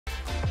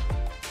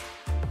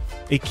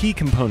A key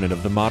component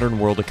of the modern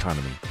world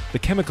economy, the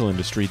chemical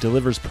industry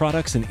delivers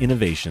products and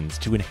innovations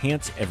to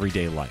enhance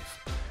everyday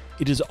life.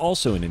 It is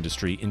also an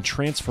industry in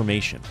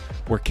transformation,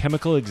 where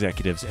chemical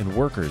executives and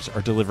workers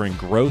are delivering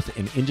growth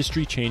and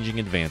industry-changing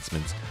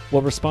advancements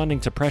while responding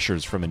to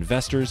pressures from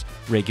investors,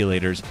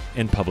 regulators,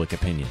 and public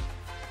opinion.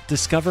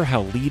 Discover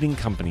how leading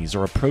companies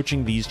are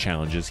approaching these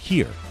challenges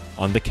here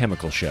on The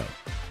Chemical Show.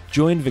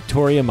 Join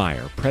Victoria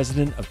Meyer,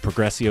 president of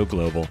Progressio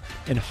Global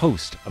and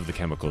host of The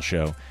Chemical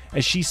Show,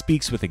 as she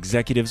speaks with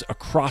executives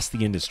across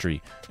the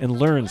industry and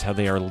learns how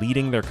they are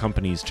leading their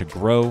companies to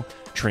grow,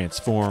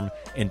 transform,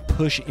 and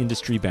push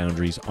industry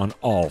boundaries on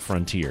all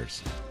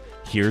frontiers.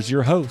 Here's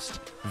your host,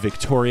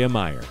 Victoria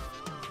Meyer.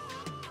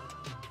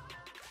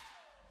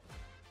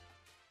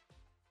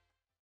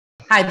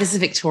 Hi, this is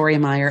Victoria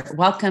Meyer.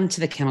 Welcome to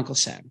The Chemical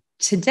Show.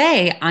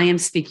 Today, I am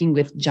speaking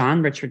with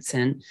John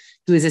Richardson,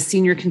 who is a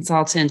senior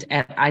consultant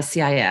at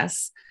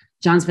ICIS.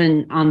 John's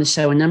been on the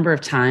show a number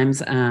of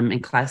times in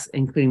class,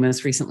 including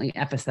most recently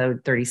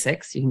episode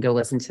 36. You can go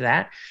listen to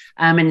that.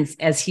 And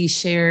as he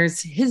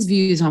shares his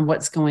views on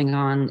what's going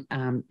on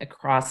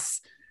across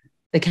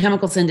the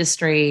chemicals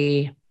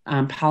industry,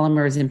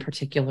 polymers in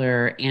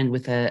particular, and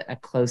with a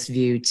close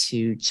view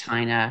to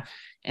China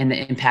and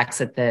the impacts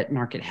that the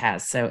market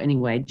has. So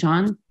anyway,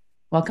 John,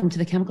 welcome to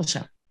The Chemical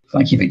Show.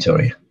 Thank you,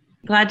 Victoria.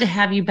 Glad to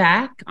have you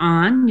back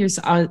on.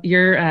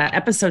 Your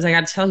episodes, I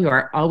got to tell you,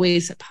 are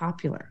always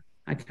popular.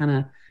 I kind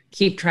of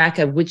keep track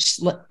of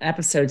which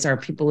episodes are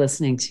people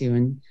listening to,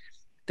 and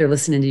they're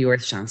listening to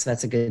yours, John. So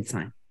that's a good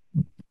sign.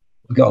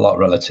 We've got a lot of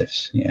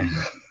relatives, yeah.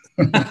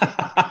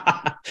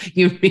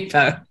 You and me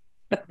both.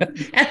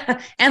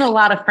 And a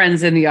lot of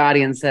friends in the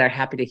audience that are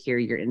happy to hear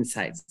your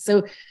insights.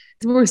 So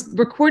we're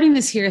recording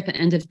this here at the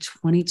end of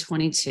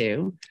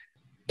 2022.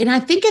 And I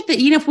think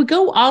if we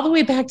go all the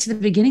way back to the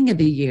beginning of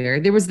the year,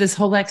 there was this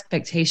whole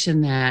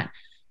expectation that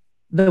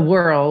the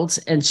world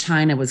and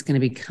China was going to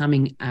be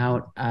coming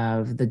out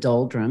of the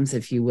doldrums,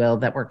 if you will,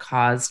 that were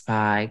caused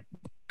by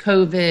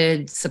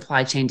COVID,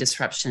 supply chain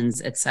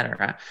disruptions, et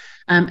cetera.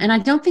 And I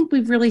don't think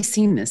we've really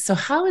seen this. So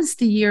how is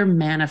the year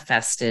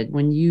manifested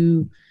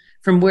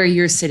from where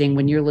you're sitting,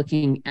 when you're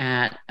looking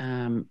at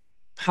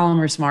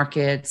polymers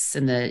markets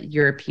and the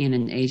European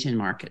and Asian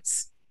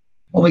markets?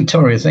 Well,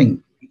 Victoria, I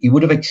think you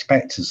would have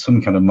expected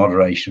some kind of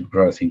moderation of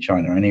growth in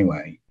China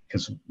anyway,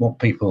 because what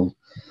people,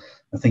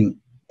 I think,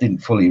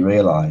 didn't fully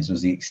realize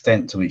was the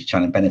extent to which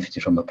China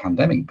benefited from the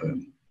pandemic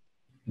boom.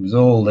 It was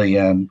all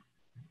the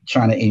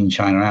China in,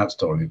 China out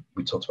story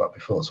we talked about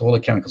before. So all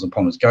the chemicals and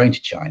polymers going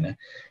to China,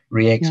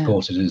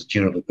 re-exported as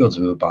durable goods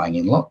we were buying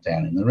in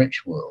lockdown in the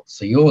rich world.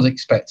 So you always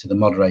expected a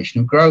moderation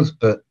of growth,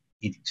 but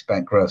you'd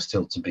expect growth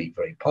still to be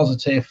very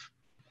positive,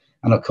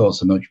 and of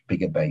course a much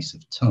bigger base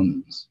of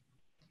tons.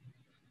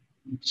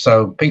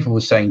 So people were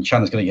saying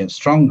China's going to get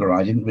stronger.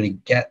 I didn't really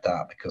get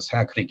that, because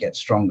how could it get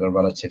stronger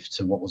relative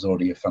to what was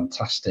already a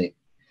fantastic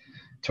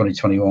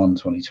 2021,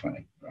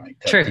 2020, right?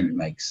 That True. Didn't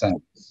make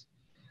sense.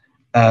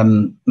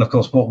 And of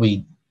course, what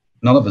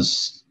none of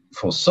us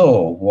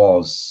foresaw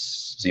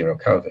was zero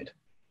COVID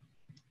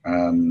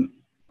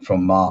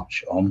from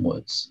March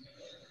onwards.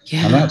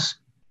 Yeah. And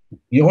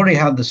you already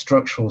had the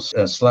structural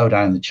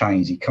slowdown in the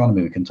Chinese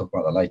economy. We can talk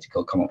about that later,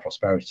 called common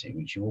prosperity,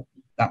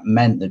 that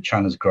meant that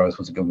China's growth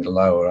was going to be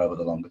lower over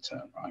the longer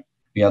term, right?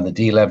 We had the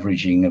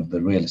deleveraging of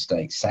the real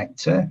estate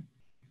sector,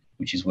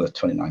 which is worth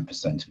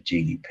 29% of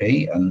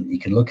GDP. And you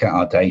can look at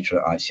our data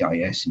at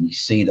ICIS and you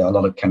see that a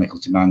lot of chemical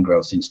demand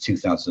growth since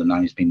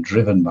 2009 has been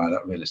driven by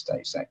that real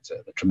estate sector,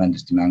 the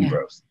tremendous demand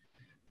growth,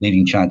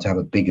 leading China to have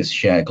a bigger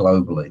share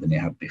globally than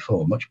it had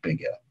before, much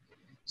bigger.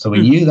 So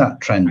we knew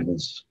that trend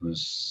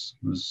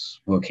was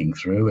working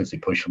through as they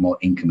push for more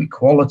income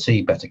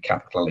equality, better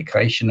capital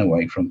allocation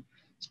away from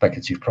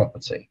speculative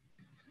property.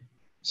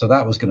 So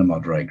that was going to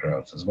moderate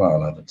growth as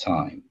well over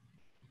time.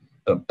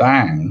 But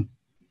bang,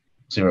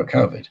 zero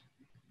COVID.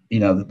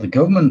 The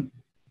government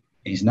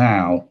is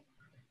now,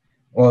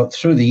 well,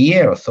 through the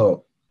year, I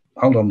thought,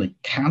 hold on, they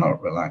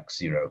cannot relax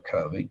zero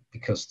COVID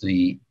because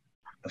the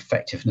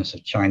effectiveness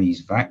of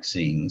Chinese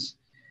vaccines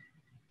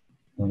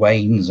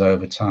wanes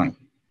over time.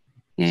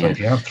 Yeah. So if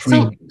you have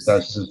three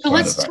doses of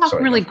let's talk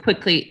really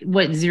quickly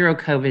what zero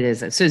COVID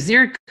is. So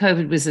zero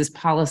COVID was this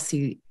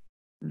policy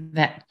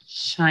that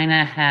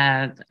China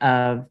had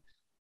of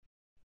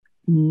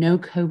no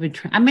COVID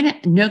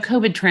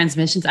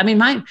transmissions.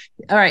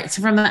 All right.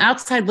 So from the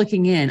outside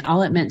looking in,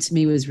 all it meant to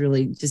me was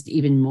really just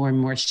even more and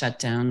more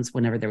shutdowns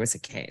whenever there was a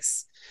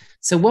case.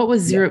 So what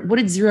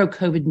did zero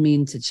COVID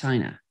mean to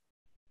China?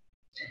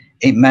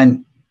 It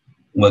meant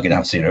we're going to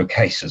have zero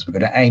cases. We're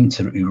going to aim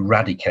to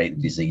eradicate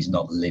the disease,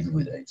 not live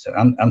with it. So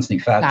Anthony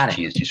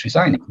Fauci is just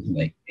resigning, isn't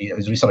he?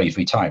 He's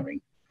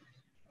retiring.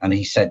 And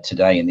he said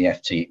today in the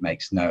FT, it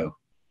makes no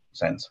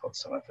sense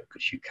whatsoever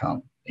because you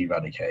can't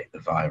eradicate the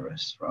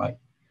virus, right?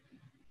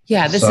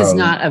 Yeah, this is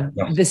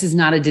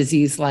not a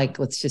disease like,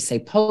 let's just say,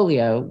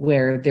 polio,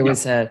 where there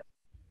was a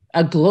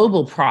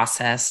global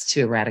process to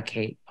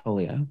eradicate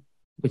polio,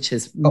 which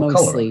is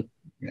mostly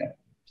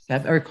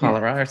or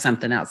cholera or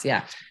something else.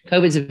 Yeah,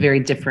 COVID is a very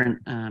different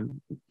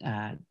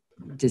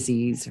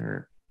disease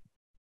or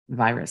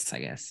virus, I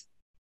guess.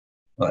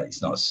 Well,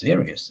 it's not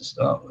serious to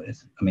start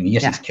with. I mean,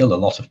 yes, it's killed a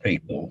lot of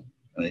people.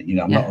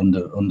 I'm not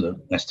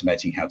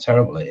underestimating how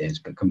terrible it is,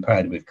 but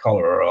compared with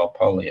cholera or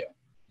polio,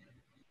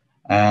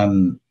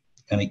 and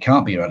it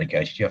can't be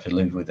eradicated. You have to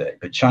live with it.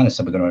 But China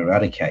said we're going to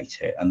eradicate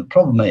it, and the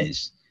problem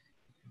is,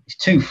 it's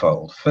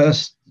twofold.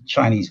 First,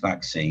 Chinese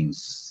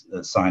vaccines,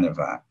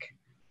 Sinovac,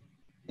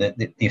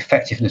 the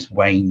effectiveness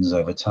wanes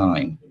over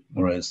time,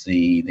 whereas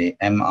the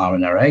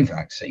mRNA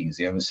vaccines,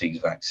 the overseas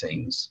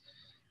vaccines,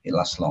 it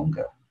lasts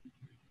longer.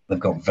 They've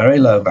got very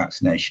low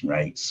vaccination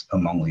rates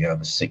among the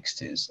over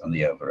 60s and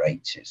the over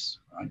 80s,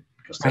 right?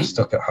 Because they're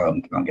stuck at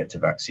home, can't get to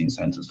vaccine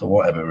centres for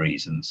whatever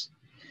reasons.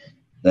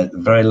 They're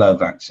very low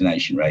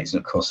vaccination rates, and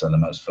of course they're the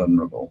most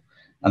vulnerable.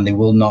 And they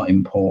will not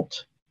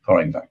import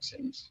foreign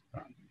vaccines.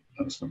 Right?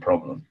 That's the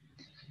problem.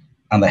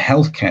 And the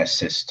healthcare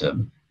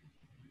system,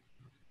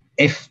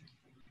 if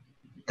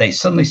they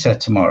suddenly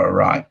said tomorrow,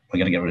 right, we're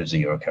going to get rid of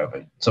zero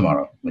COVID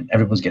tomorrow. When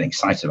everyone's getting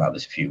excited about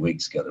this a few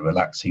weeks ago, they're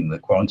relaxing the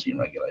quarantine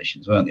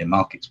regulations, weren't they?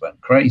 Markets went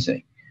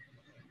crazy.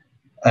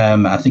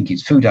 I think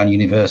it's Fudan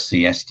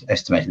University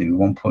estimated there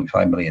were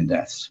 1.5 million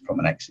deaths from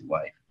an exit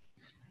wave.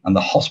 And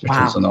the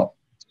hospitals are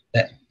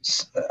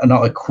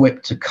not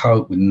equipped to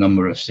cope with the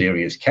number of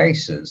serious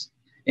cases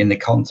in the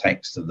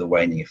context of the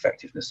waning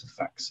effectiveness of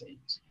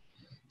vaccines.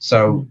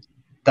 So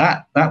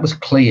that was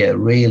clear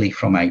really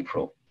from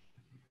April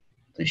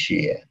this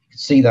year. You could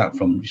see that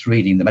from just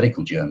reading the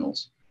medical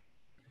journals.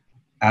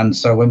 And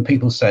so when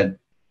people said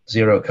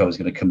zero COVID is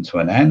going to come to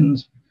an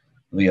end,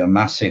 there'll be a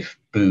massive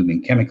boom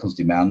in chemicals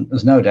demand,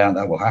 there's no doubt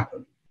that will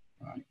happen.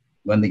 Right?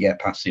 When they get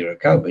past zero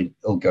COVID,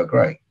 it'll go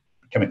great.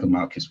 Chemical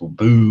markets will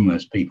boom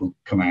as people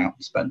come out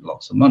and spend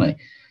lots of money.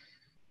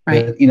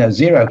 Right. But,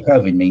 zero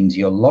COVID means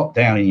you're locked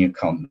down in your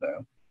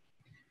condo.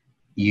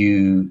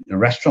 The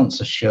restaurants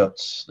are shut,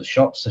 the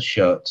shops are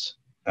shut.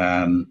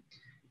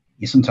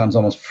 You're sometimes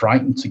almost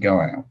frightened to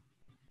go out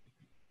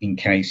in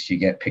case you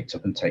get picked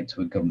up and taken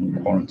to a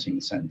government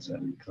quarantine centre.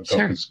 I've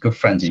got good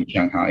friends in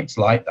Shanghai. It's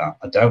like that.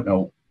 I don't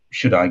know,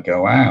 should I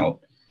go out?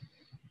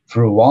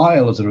 For a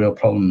while, there's a real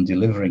problem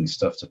delivering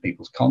stuff to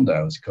people's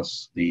condos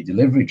because the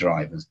delivery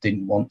drivers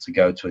didn't want to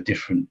go to a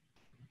different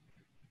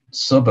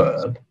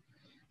suburb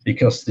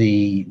because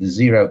the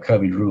zero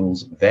COVID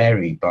rules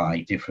vary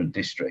by different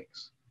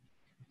districts.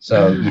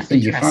 So you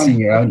think you're finding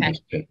your own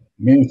district,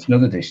 move to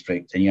another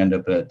district, and you end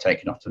up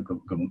taken off to a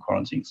government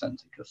quarantine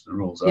centre because the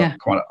rules are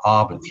quite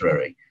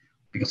arbitrary,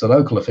 because the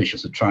local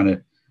officials are trying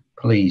to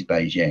please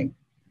Beijing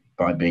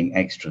by being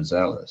extra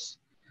zealous.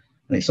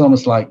 And it's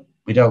almost like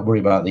we don't worry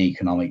about the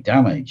economic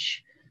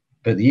damage,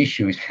 but the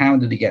issue is how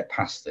do they get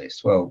past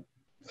this? Well,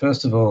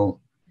 first of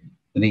all,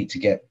 they need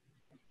to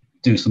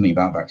do something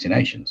about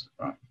vaccinations,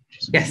 right?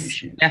 Which is a big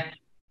issue. Yeah.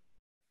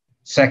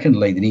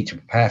 Secondly, they need to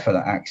prepare for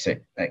that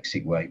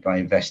exit wave by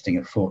investing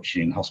a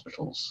fortune in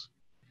hospitals.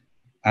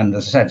 And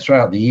as I said,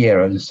 throughout the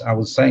year, I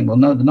was saying, well,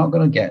 no, they're not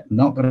going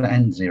to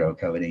end zero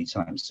COVID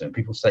anytime soon.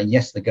 People say,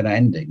 yes, they're going to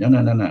end it.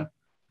 No.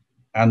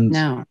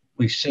 And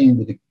we've seen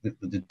with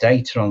the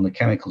data on the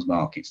chemicals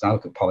markets, now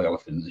look at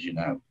polyolefins, as you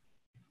know,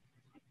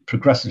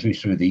 progressively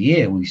through the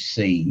year, we've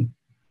seen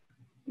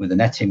with the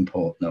net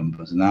import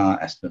numbers and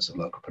our estimates of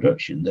local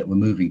production that we're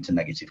moving to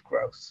negative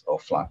growth or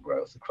flat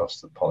growth across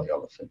the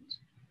polyolefins.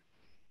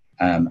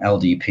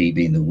 LDP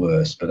being the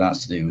worst, but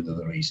that's to do with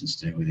other reasons,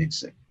 to do with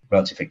its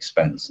relative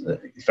expense.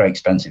 It's very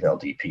expensive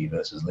LDP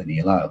versus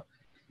linear low.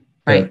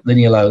 Right. But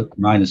linear low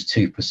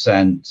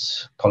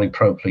 -2%,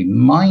 polypropylene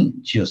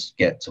might just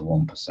get to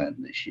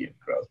 1% this year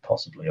growth,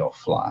 possibly, or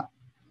flat.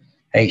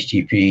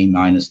 HGP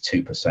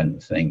 -2%, I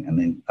think, and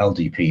then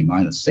LDP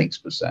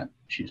 -6%,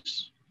 which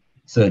is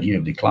third year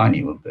of decline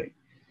it would be.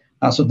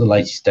 That's what the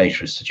latest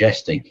data is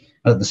suggesting.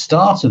 At the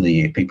start of the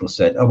year, people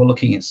said, oh, we're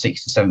looking at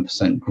 6 to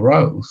 7%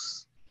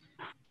 growth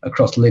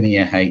across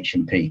linear H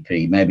and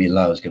PP, maybe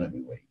low is going to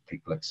be weak.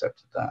 People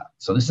accepted that.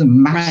 So this is a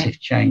massive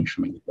change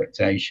from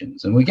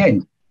expectations. And we're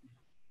getting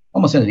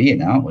almost end of the year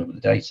now, aren't we, with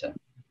the data?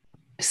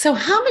 So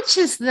how much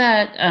is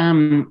that,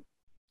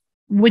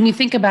 when you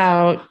think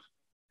about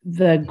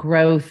the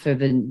growth or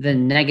the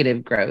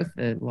negative growth,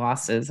 the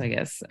losses, I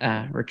guess,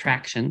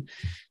 retraction,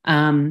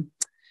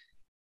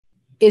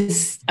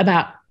 is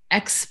about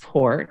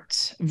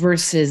export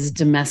versus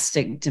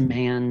domestic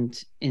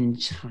demand in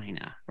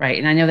China, right?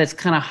 And I know that's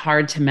kind of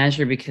hard to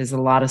measure because a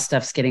lot of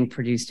stuff's getting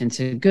produced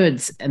into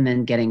goods and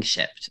then getting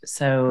shipped.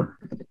 So,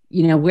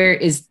 where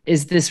is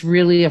this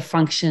really a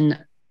function,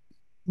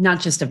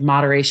 not just of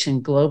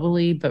moderation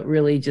globally, but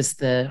really just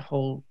the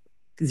whole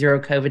zero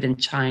COVID in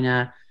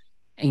China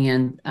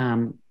and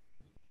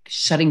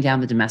shutting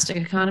down the domestic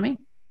economy?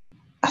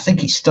 I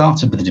think it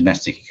started with the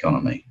domestic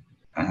economy.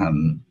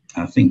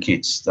 I think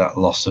it's that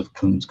loss of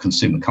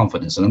consumer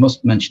confidence. And I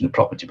must mention the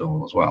property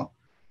bubble as well,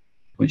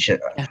 which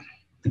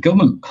the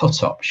government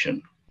put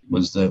option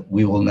was that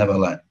we will never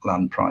let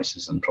land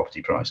prices and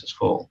property prices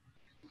fall.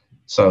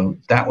 So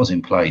that was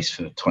in place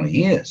for 20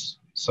 years.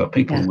 So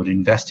people would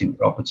invest in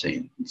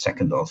property,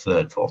 second or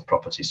third, fourth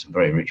properties, some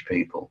very rich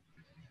people.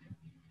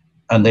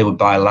 And they would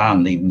buy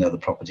land even though the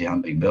property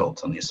hadn't been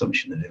built, on the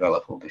assumption the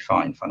developer would be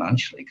fine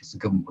financially, because the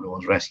government would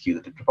always rescue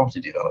the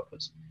property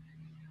developers.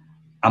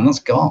 And that's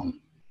gone,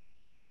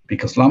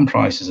 because land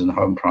prices and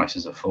home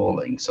prices are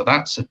falling. So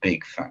that's a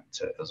big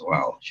factor as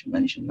well. I should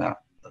mention that.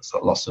 That's a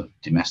loss of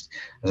domestic.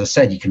 As I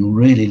said, you can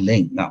really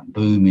link that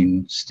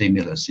booming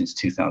stimulus since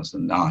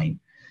 2009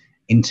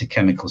 into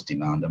chemicals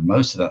demand, and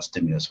most of that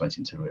stimulus went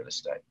into real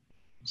estate.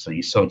 So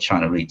you saw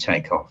China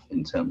retake off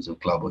in terms of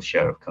global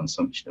share of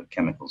consumption of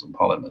chemicals and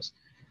polymers.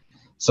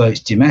 So it's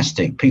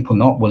domestic, people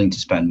not willing to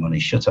spend money,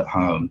 shut at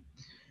home.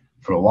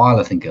 For a while,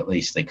 I think at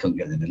least they couldn't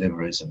get the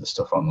deliveries of the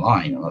stuff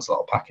online, and that's a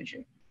lot of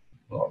packaging,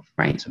 a lot of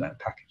internet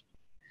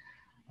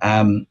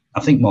packaging.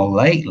 I think more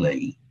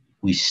lately,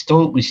 we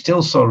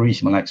still saw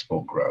reasonable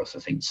export growth, I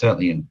think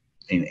certainly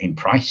in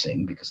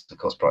pricing, because of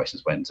course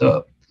prices went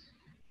up.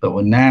 But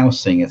we're now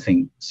seeing, I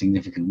think,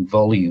 significant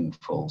volume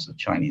falls of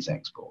Chinese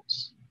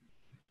exports,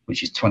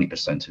 which is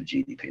 20% of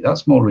GDP.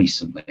 That's more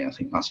recently, I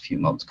think, last few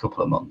months,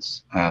 couple of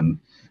months.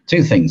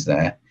 Two things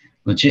there.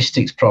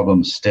 Logistics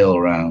problems still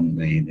around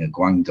the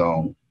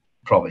Guangdong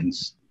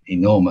province,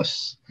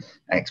 enormous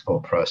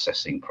export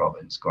processing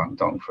province,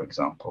 Guangdong, for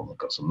example. They've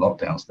got some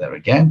lockdowns there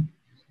again.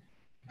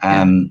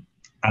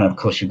 And of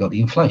course, you've got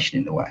the inflation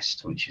in the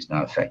West, which is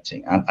now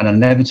affecting an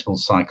inevitable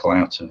cycle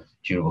out of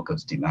durable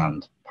goods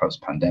demand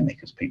post-pandemic,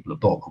 as people have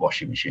bought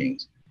washing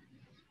machines.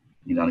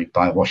 You know, you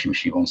buy a washing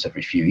machine once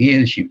every few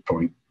years. You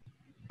probably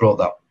brought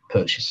that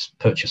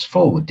purchase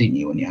forward, didn't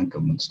you, when you had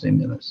government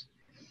stimulus?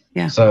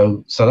 Yeah.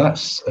 So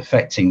that's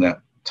affecting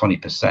that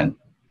 20%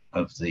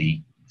 of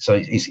the.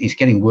 So it's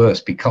getting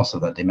worse because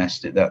of that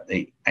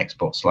the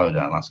export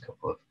slowdown last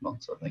couple of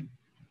months, I think.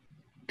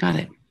 Got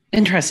it.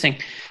 Interesting.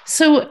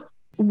 So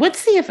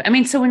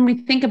so when we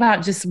think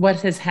about just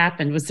what has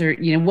happened, was there,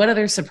 what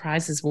other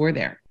surprises were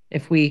there?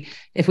 If we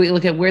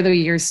look at where the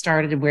year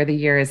started and where the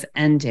year is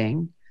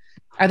ending,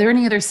 are there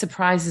any other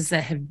surprises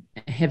that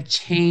have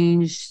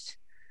changed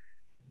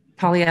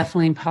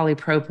polyethylene,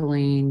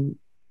 polypropylene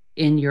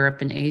in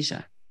Europe and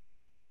Asia?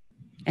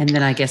 And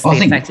then I guess the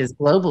effect is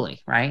globally,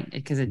 right?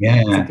 Because it's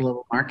a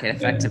global market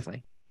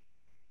effectively.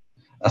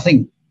 I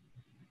think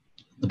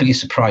the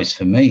biggest surprise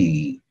for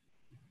me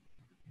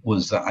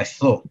was that I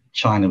thought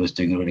China was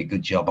doing a really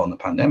good job on the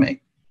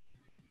pandemic,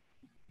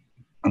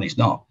 and it's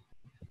not.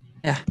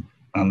 Yeah.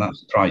 And that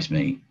surprised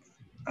me.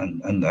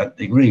 And that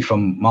really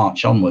from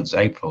March onwards,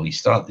 April, you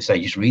start to say,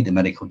 just read the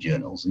medical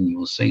journals and you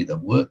will see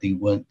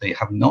that they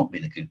have not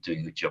been doing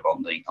a good job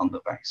on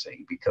the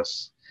vaccine,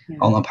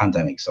 on the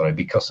pandemic,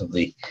 because of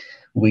the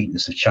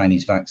weakness of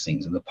Chinese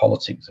vaccines and the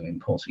politics of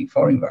importing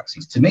foreign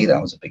vaccines. To me, that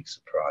was a big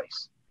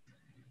surprise.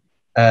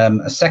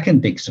 A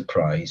second big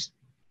surprise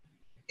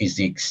is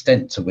the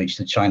extent to which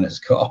China has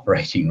cut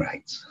operating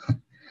rates.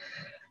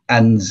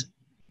 And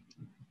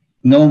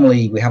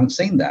normally we haven't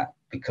seen that,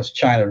 because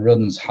China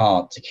runs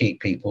hard to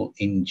keep people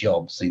in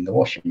jobs in the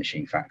washing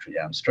machine factory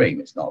downstream.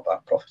 It's not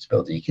about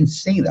profitability. You can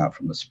see that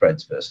from the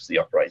spreads versus the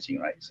operating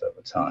rates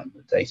over time.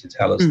 The data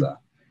tell us that.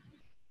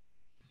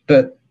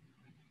 But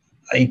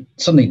it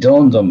suddenly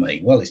dawned on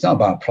me, well, it's not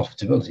about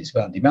profitability, it's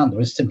about demand.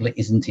 There simply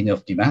isn't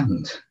enough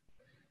demand.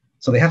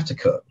 So they have to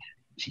cut.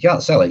 If you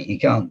can't sell it, you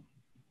can't,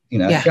 you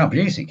can't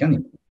produce it, can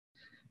you?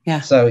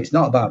 Yeah. So it's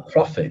not about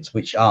profits,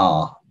 which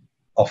are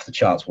off the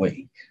charts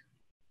weak.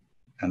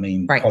 I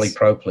mean,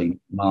 polypropylene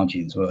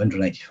margins were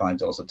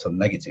 $185 a ton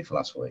negative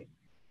last week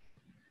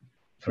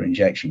for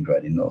injection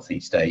grade in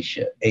Northeast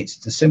Asia.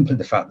 It's simply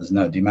the fact there's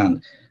no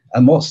demand.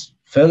 And what's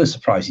further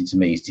surprising to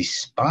me is,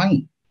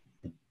 despite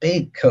the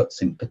big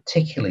cuts in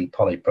particularly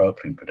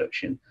polypropylene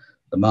production,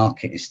 the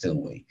market is still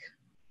weak.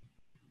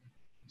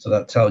 So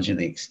that tells you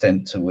the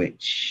extent to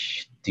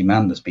which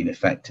demand has been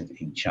affected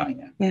in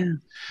China. Yeah.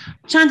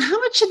 John, how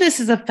much of this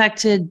is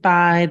affected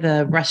by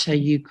the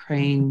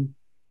Russia-Ukraine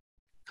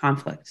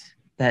conflict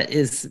that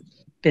has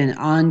been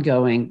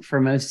ongoing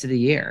for most of the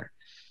year?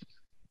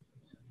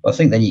 I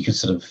think then you could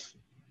sort of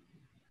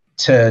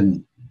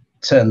turn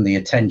the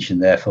attention,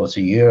 therefore,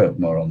 to Europe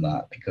more on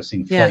that, because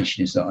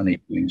inflation is not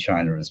only in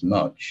China as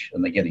much,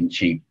 and they're getting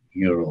cheap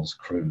Urals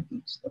crude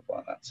and stuff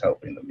like that. It's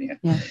helping them here.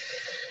 Yeah.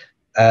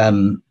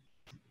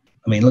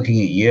 I mean,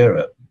 looking at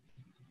Europe,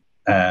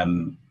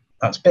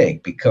 that's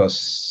big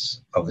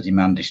because of the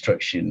demand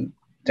destruction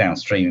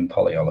downstream in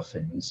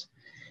polyolefins,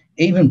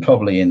 even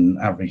probably in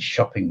average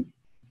shopping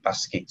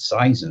basket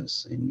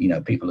sizes.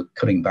 People are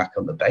cutting back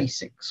on the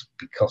basics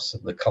because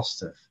of the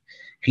cost of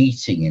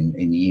heating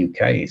in the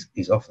UK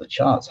is off the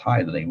charts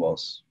higher than it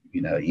was,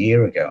 a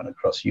year ago and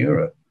across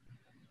Europe.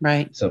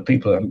 Right. So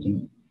people are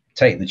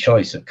take the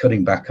choice of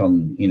cutting back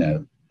on,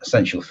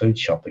 essential food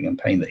shopping and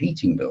paying the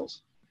heating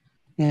bills.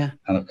 Yeah.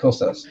 And of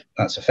course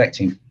that's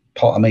affecting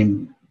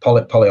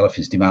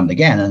polyolefins demand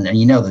again. And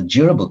the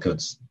durable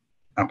goods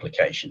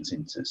applications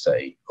into,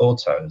 say,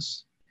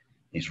 autos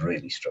is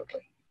really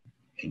struggling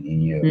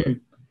in Europe.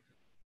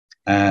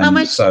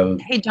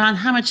 Hey, John,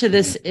 how much of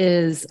this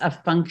is a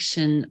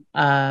function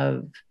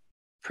of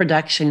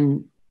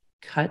production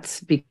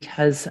cuts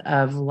because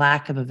of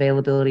lack of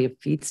availability of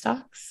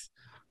feedstocks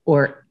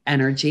or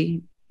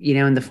energy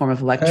in the form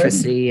of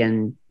electricity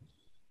and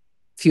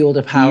fuel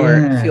to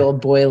power, fuel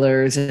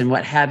boilers and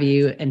what have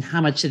you, and how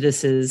much of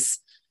this is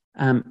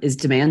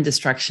demand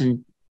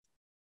destruction,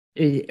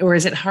 or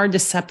is it hard to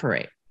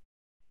separate?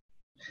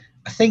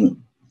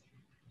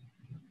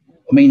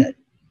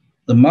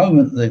 The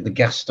moment the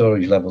gas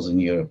storage levels in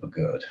Europe are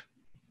good,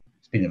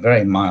 it's been a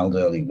very mild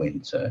early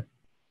winter.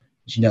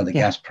 As you know, the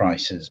gas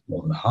prices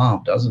more than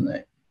halved, doesn't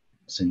it,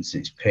 since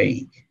its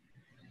peak?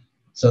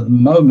 So at the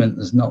moment,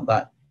 there's not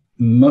that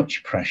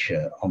much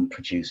pressure on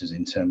producers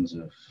in terms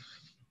of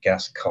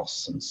gas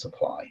costs and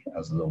supply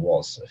as there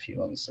was a few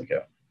months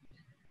ago.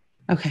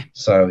 Okay.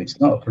 So it's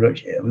not a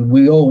production.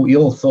 We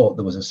all thought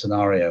there was a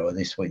scenario where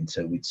this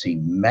winter we'd see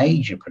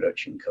major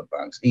production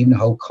cutbacks. Even the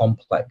whole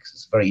complex,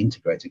 it's a very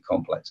integrated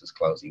complex, is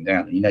closing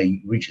down. And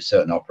you reach a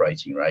certain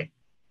operating rate,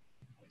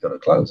 you've got to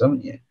close,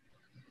 haven't you?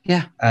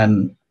 Yeah.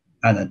 And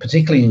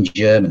particularly in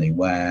Germany,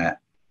 where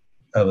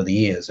over the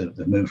years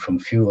they've moved from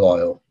fuel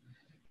oil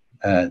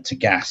to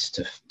gas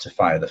to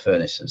fire the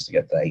furnaces to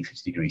get to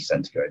 850 degrees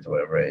centigrade or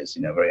whatever it is,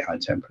 very high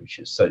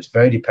temperatures. So it's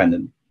very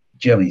dependent.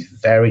 Germany is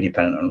very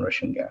dependent on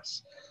Russian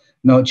gas,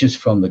 not just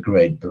from the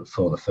grid, but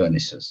for the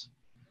furnaces.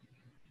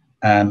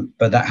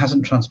 But that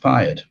hasn't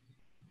transpired.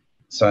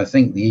 So I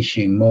think the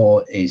issue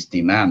more is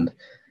demand.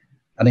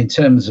 And in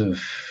terms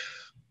of,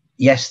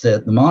 yes,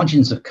 the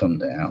margins have come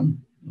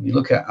down. You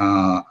look at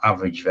our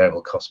average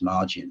variable cost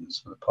margins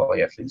for the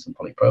polyethylenes and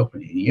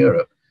polypropylene in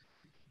Europe,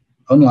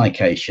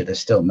 unlike Asia, they're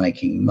still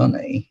making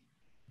money,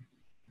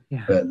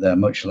 but they're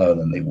much lower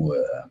than they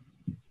were.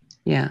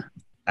 Yeah.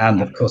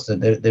 And of course,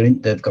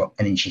 they've got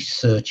energy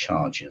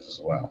surcharges as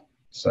well.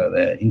 So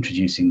they're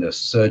introducing those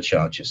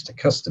surcharges to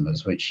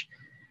customers, which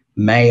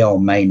may or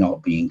may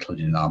not be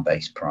included in our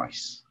base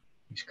price.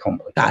 It's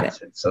complicated.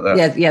 Got it. So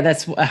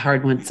that's a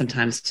hard one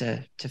sometimes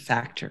to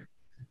factor.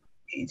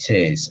 It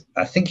is.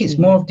 I think it's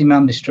more of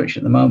demand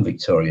destruction at the moment,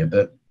 Victoria.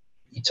 But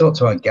you talk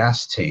to our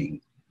gas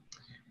team,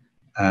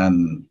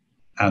 and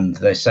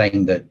they're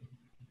saying that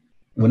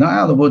we're not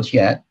out of the woods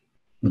yet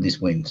with this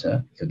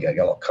winter. It could get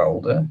a lot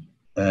colder.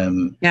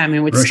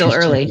 It's still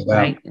early,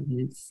 right?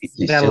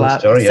 It's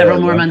got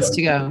several more months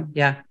to go.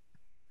 Yeah,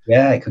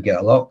 it could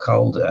get a lot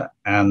colder,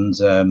 and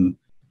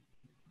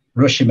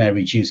Russia may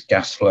reduce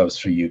gas flows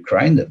through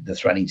Ukraine. They're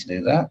threatening to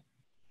do that,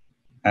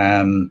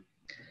 and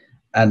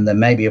there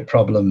may be a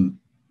problem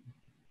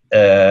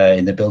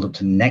in the build-up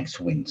to next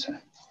winter,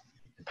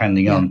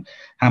 depending on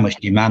how much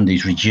demand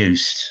is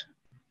reduced,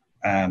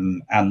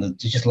 and the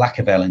just lack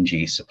of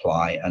LNG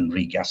supply and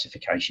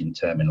regasification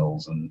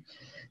terminals and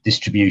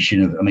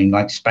distribution of,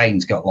 like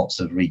Spain's got lots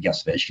of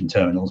regasification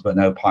terminals, but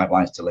no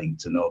pipelines to link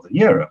to Northern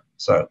Europe.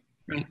 So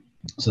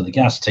the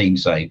gas team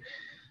say,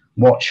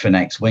 watch for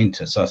next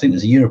winter. So I think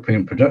there's a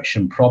European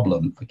production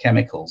problem for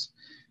chemicals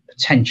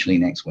potentially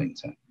next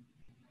winter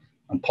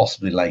and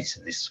possibly later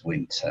this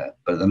winter.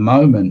 But at the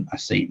moment, I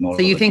see it more.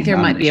 So you think there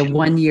might be a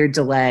 1-year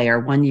delay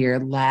or 1-year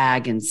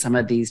lag in some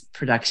of these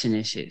production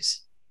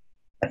issues?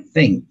 I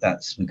think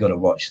we've got to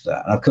watch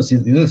that. And of course,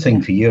 the other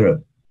thing for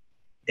Europe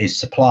is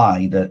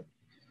supply that,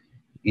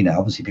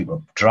 obviously people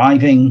are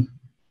driving,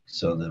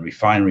 so the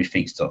refinery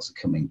feedstocks are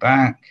coming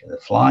back, they're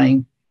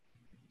flying,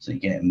 so you're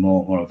getting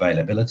more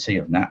availability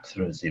of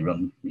naphtha as they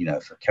run,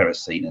 for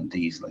kerosene and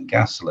diesel and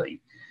gasoline.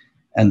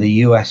 And the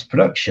US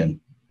production,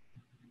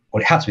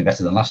 it had to be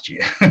better than last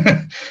year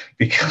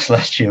because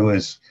last year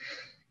was,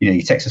 your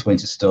Texas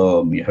winter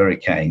storm, your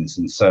hurricanes,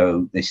 and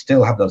so they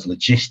still have those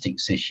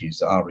logistics issues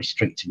that are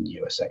restricting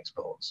US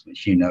exports,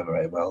 which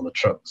very well, the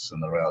trucks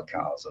and the rail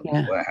cars and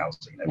the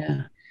warehousing.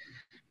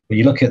 But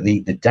you look at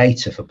the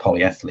data for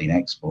polyethylene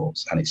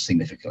exports, and it's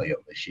significantly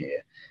up this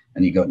year.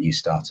 And you've got new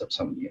startups,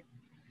 haven't you?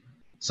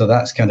 So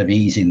that's kind of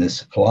easing the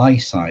supply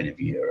side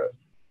of Europe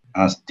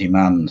as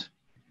demand,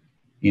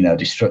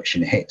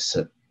 destruction hits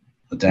at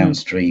the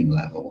downstream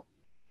level.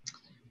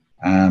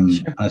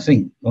 I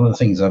think one of the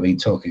things I've been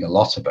talking a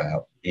lot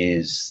about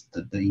is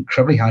the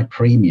incredibly high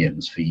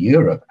premiums for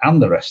Europe and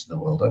the rest of the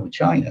world over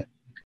China.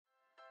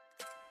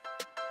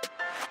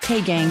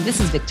 Hey, gang,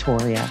 this is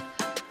Victoria.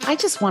 I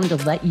just wanted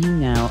to let you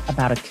know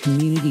about a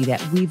community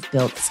that we've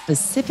built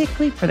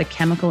specifically for the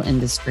chemical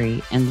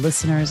industry and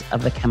listeners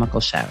of The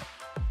Chemical Show.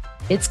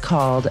 It's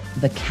called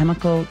The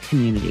Chemical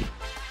Community.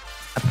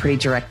 A pretty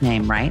direct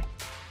name, right?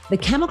 The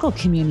Chemical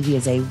Community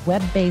is a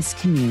web-based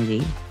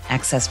community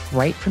accessed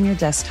right from your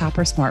desktop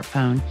or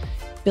smartphone,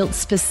 built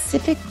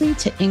specifically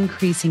to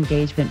increase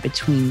engagement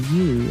between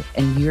you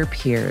and your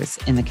peers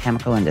in the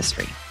chemical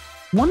industry.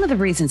 One of the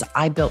reasons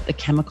I built The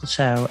Chemical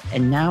Show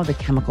and now The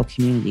Chemical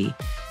Community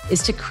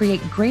is to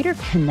create greater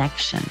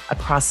connection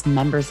across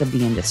members of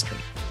the industry,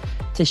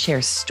 to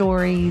share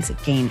stories,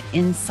 gain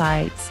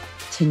insights,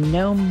 to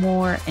know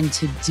more and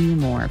to do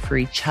more for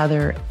each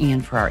other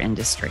and for our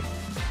industry.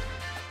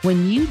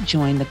 When you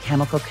join the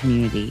chemical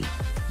community,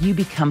 you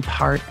become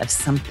part of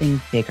something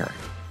bigger.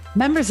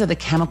 Members of the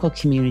chemical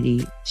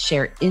community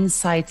share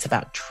insights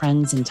about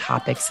trends and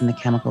topics in the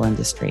chemical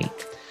industry,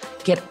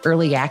 get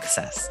early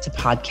access to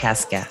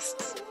podcast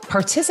guests,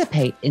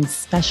 participate in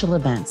special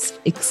events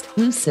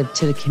exclusive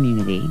to the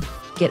community,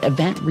 get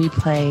event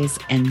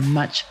replays, and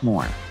much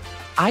more.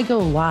 I go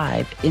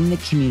live in the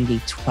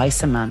community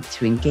twice a month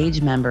to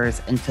engage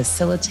members and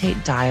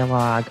facilitate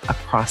dialogue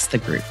across the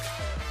group.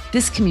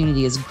 This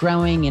community is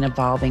growing and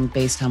evolving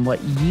based on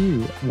what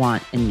you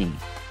want and need.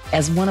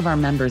 As one of our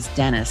members,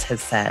 Dennis,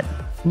 has said,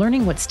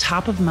 learning what's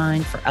top of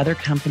mind for other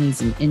companies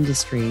and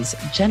industries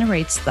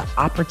generates the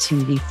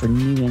opportunity for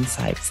new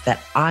insights that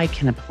I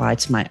can apply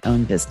to my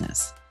own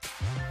business.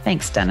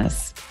 Thanks,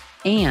 Dennis.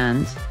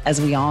 And as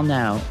we all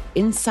know,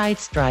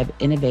 insights drive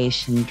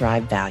innovation,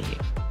 drive value.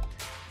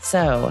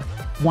 So,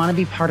 want to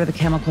be part of the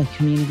chemical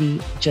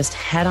community? Just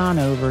head on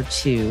over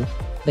to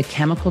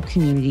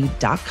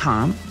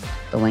thechemicalcommunity.com.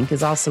 The link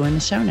is also in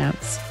the show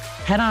notes.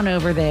 Head on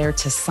over there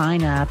to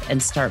sign up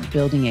and start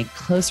building a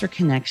closer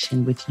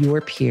connection with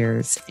your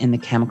peers in the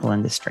chemical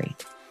industry.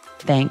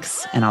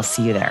 Thanks, and I'll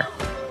see you there.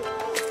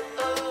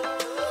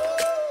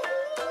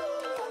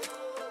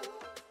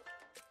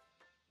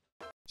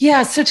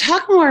 Yeah, so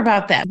talk more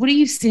about that. What are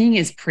you seeing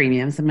as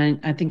premiums? I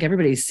mean, I think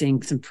everybody's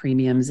seeing some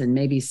premiums and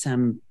maybe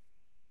some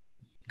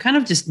kind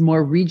of just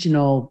more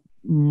regional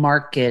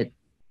market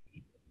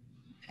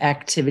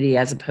activity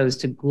as opposed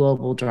to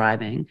global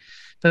driving.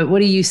 But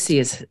what do you see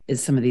as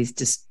some of these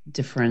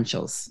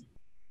differentials,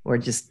 or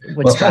just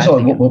what's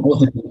driving it?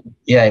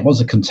 It was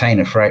the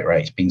container freight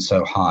rates being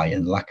so high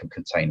and lack of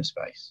container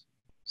space.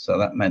 So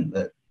that meant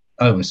that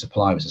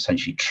oversupply was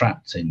essentially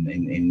trapped in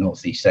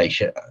Northeast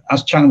Asia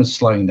as China was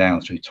slowing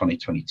down through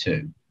 2022.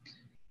 And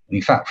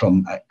in fact,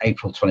 from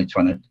April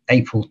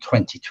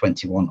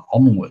 2021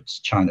 onwards,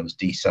 China was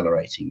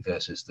decelerating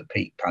versus the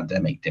peak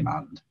pandemic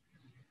demand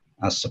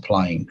as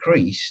supply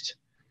increased.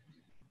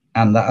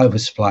 And that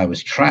oversupply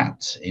was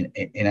trapped, in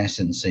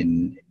essence,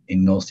 in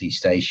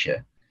Northeast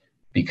Asia,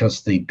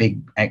 because the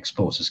big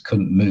exporters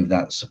couldn't move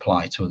that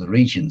supply to other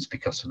regions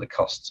because of the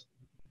cost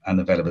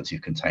and availability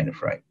of container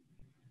freight.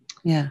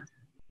 Yeah.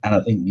 And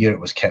I think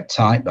Europe was kept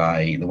tight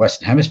by, the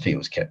Western Hemisphere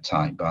was kept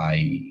tight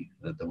by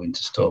the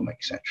winter storm,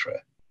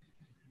 etc.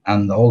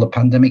 And all the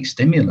pandemic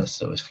stimulus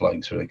that was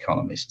flowing through the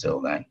economy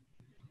still then.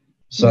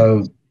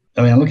 So,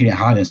 I mean, I'm looking at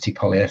high density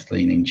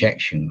polyethylene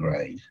injection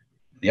grade.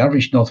 The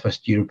average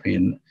Northwest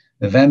European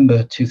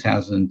November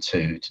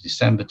 2002 to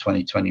December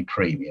 2020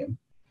 premium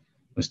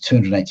was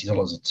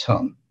 $280 a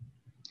ton.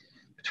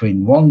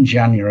 Between 1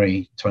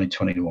 January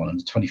 2021 and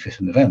the 25th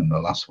of November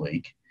last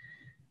week,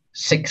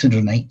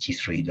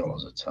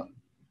 $683 a ton.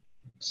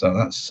 So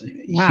that's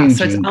wow.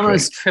 So it's increase.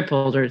 almost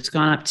tripled, or it's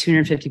gone up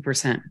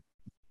 250%.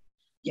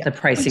 Yeah, the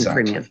pricing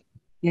exactly. premium.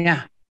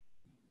 Yeah.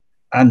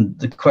 And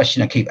the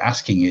question I keep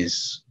asking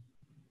is,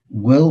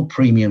 will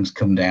premiums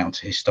come down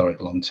to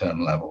historic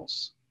long-term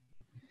levels?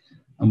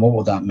 And what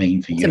will that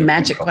mean for you? It's a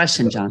magic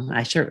question, John.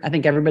 I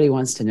think everybody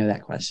wants to know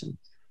that question.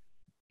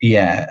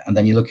 Yeah. And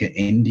then you look at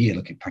India, you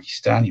look at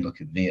Pakistan, you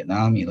look at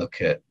Vietnam, you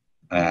look at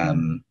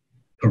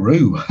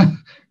Peru,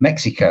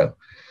 Mexico,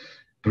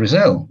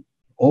 Brazil,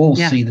 all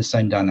see the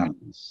same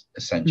dynamics,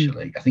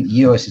 essentially. I think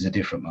US is a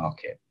different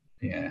market.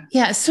 Yeah.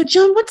 Yeah. So,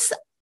 John,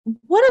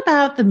 what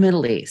about the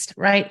Middle East,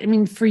 right? I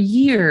mean, for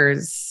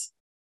years,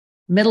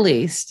 Middle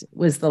East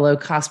was the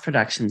low-cost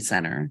production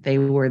center. They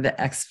were the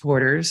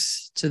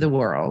exporters to the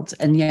world.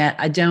 And yet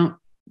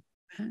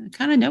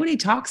nobody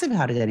talks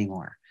about it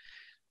anymore.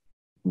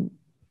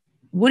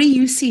 What do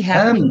you see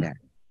happening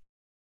there?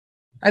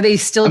 Are they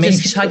still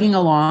just chugging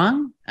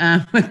along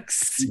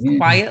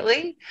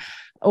quietly?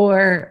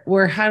 Or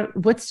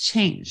what's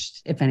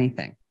changed, if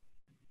anything?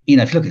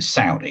 If you look at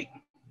Saudi,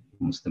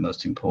 what's the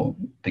most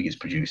important, biggest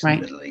producer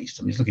in the Middle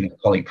East? I'm just looking at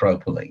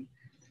polypropylene.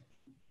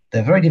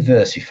 They're very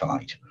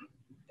diversified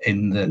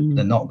in that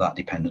they're not that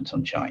dependent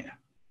on China.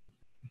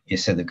 You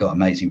said they've got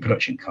amazing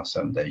production costs,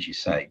 haven't they, as you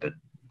say, but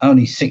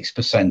only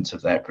 6%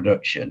 of their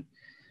production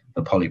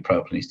for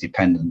polypropylene is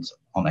dependent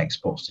on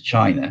exports to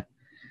China.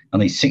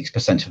 Only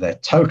 6% of their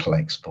total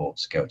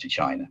exports go to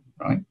China,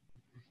 right?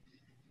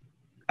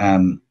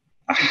 I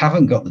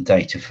haven't got the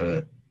data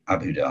for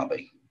Abu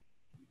Dhabi.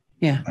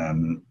 Yeah.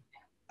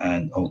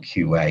 Or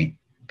Kuwait,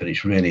 but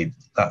it's really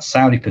that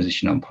Saudi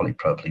position on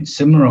polypropylene,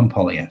 similar on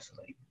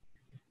polyethylene.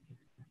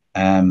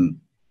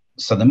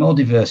 So they're more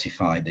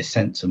diversified, they're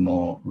sent to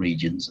more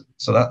regions.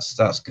 So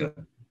that's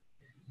good.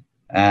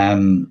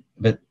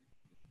 But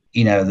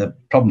the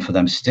problem for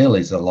them still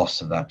is the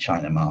loss of that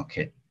China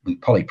market. With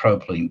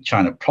polypropylene,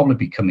 China probably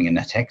becoming a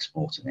net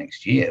exporter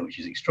next year, which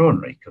is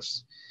extraordinary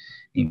because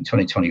in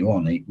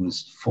 2021, it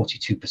was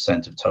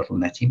 42% of total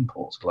net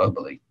imports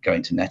globally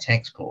going to net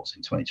exports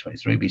in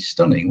 2023. It'd be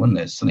stunning, wouldn't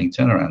it? Stunning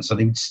turnaround. So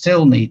they would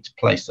still need to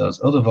place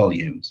those other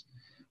volumes,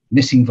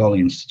 missing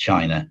volumes to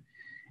China,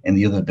 in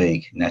the other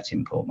big net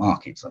import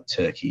markets like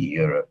Turkey,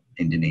 Europe,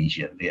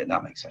 Indonesia,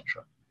 Vietnam,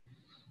 etc.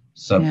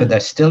 So, but they're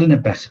still in a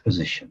better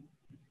position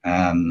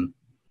and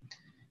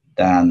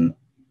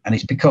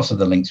it's because of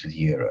the links with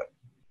Europe,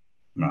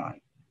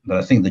 right? But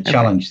I think the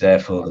challenge there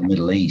for the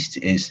Middle East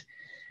is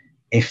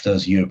if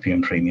those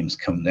European premiums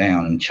come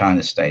down and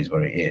China stays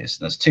where it is.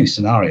 There's two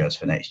scenarios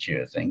for next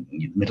year, I think.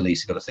 The Middle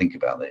East has got to think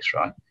about this,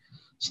 right?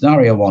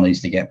 Scenario one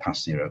is to get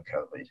past zero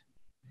COVID.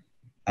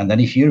 And then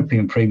if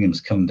European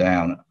premiums come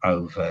down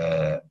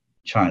over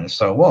China,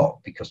 so what?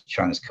 Because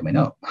China's coming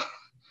up.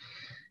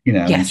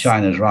 And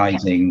China's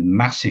rising,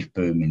 massive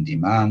boom in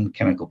demand.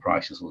 Chemical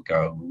prices will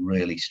go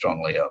really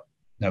strongly up.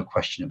 No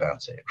question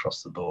about it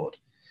across the board.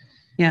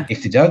 Yeah.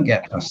 If they don't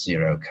get past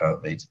zero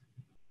COVID,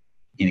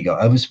 you've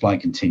got oversupply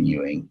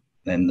continuing,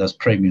 then those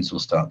premiums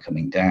will start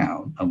coming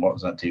down. And what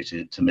does that do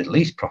to Middle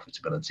East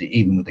profitability,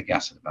 even with the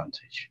gas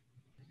advantage?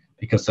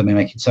 Because they're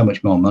making so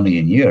much more money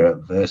in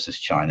Europe versus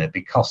China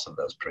because of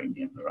those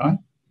premiums, right?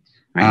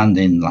 And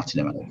in Latin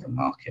American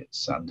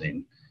markets and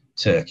in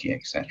Turkey,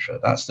 etc.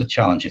 That's the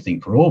challenge, I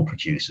think, for all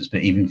producers,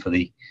 but even for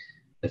the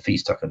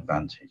feedstock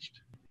advantaged.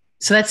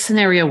 So that's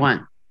scenario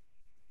one.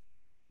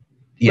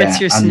 Yeah, what's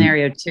your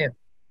scenario two?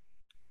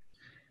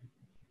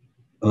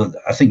 Well,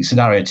 I think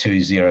scenario two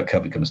is zero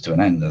COVID comes to an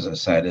end, as I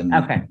said, and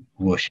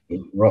we're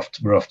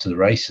off to the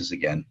races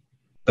again.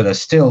 But I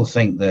still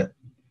think that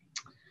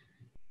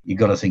you've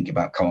got to think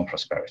about common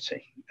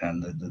prosperity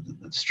and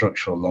the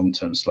structural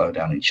long-term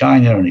slowdown in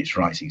China and its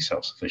rising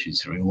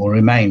self-sufficiency will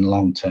remain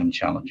long-term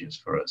challenges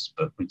for us.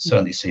 But we'd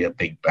certainly see a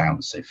big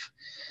bounce if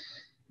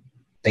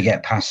they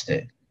get past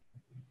it.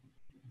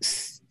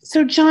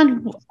 So,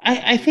 John,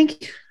 I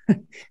think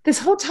this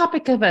whole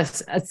topic of a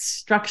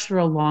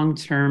structural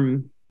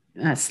long-term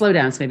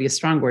slowdown is maybe a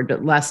strong word,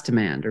 but less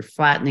demand or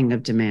flattening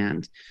of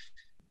demand.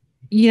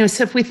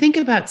 So if we think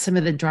about some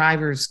of the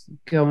drivers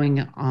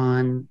going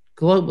on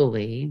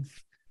globally,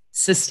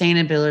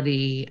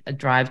 sustainability, a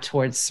drive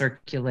towards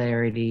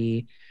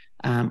circularity,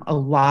 a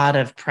lot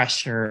of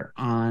pressure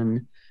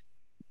on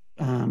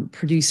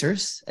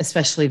producers,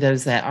 especially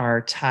those that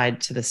are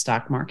tied to the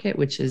stock market,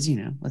 which is,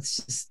 let's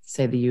just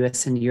say the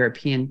US and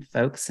European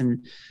folks,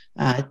 and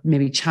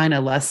maybe China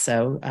less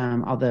so,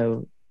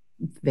 although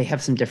they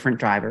have some different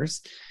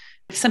drivers.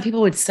 Some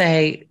people would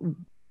say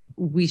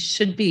we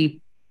should be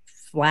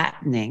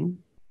flattening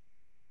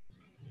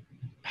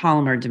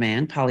polymer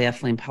demand,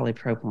 polyethylene,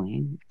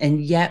 polypropylene,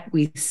 and yet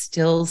we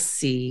still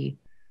see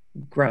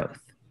growth,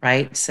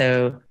 right?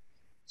 So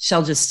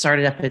Shell just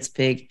started up its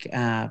big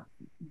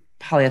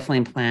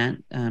polyethylene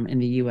plant in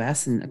the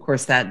US. And of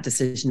course, that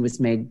decision was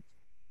made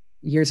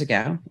years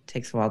ago. It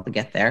takes a while to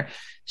get there.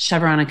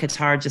 Chevron and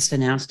Qatar just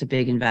announced a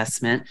big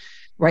investment,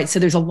 right? So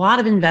there's a lot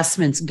of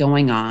investments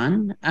going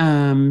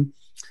on.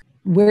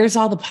 Where's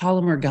all the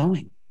polymer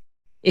going?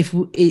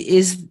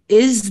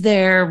 Is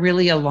there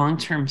really a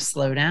long-term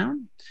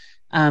slowdown?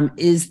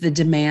 Is the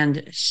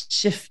demand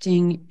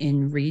shifting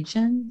in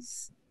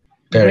regions?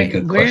 Very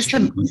good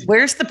question.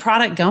 Where's the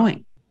product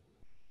going?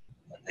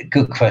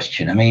 Good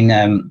question. I mean,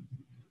 I'm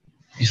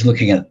just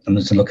looking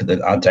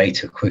at our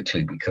data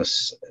quickly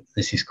because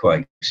this is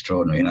quite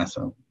extraordinary. And I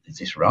thought, is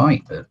this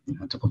right? But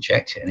I double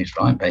checked it and it's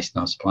right based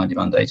on our supply and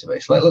demand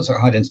database. Let's look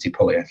at high density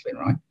polyethylene,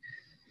 right?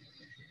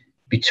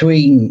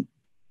 Between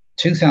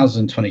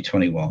 2000 and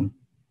 2021,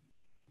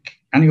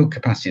 annual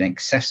capacity in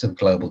excess of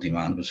global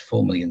demand was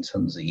 4 million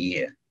tons a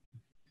year.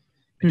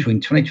 Between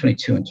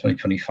 2022 and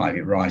 2025,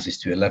 it rises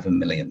to 11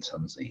 million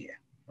tons a year.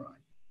 Right.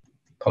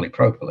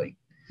 Polypropylene,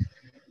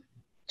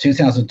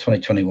 2000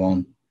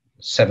 2021,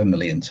 7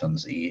 million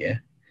tons a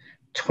year,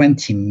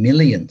 20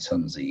 million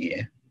tons a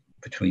year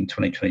between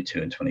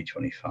 2022 and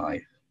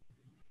 2025.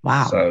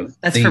 Wow. So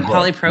that's for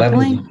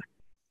polypropylene?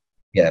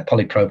 Yeah,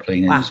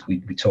 polypropylene is,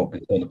 we talked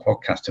before the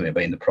podcast about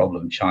being the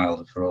problem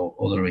child for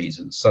all the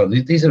reasons. So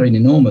these are in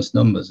enormous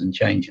numbers and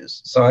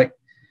changes. So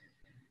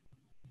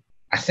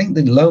I think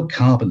the low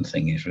carbon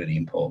thing is really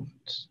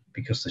important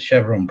because the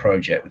Chevron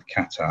project with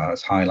Qatar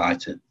has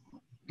highlighted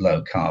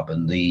low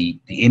carbon. The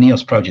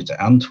INEOS project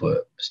at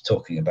Antwerp is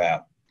talking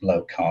about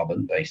low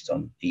carbon based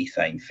on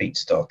ethane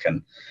feedstock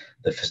and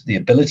the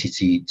ability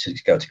to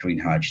go to green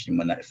hydrogen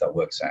if that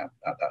works out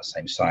at that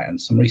same site, and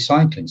some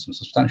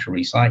substantial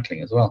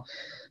recycling as well.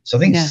 So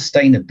I think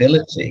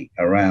sustainability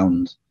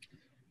around,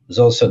 there's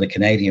also the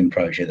Canadian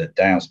project that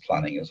Dow's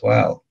planning as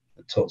well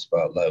that talks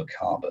about low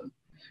carbon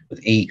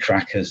with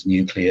e-crackers,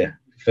 nuclear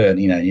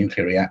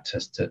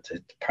reactors to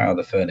power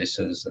the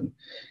furnaces and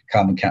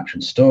carbon capture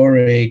and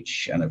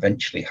storage, and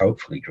eventually,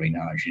 hopefully, green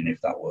hydrogen if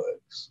that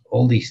works.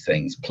 All these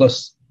things,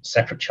 plus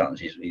separate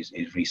challenges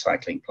is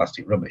recycling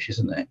plastic rubbish,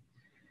 isn't it?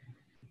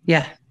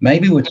 Yeah.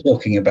 Maybe we're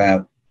talking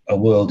about a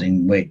world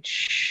in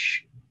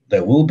which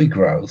there will be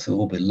growth, it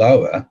will be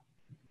lower,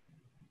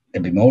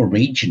 it'll be more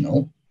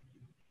regional,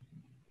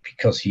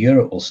 because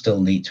Europe will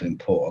still need to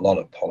import a lot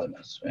of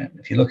polymers. Right?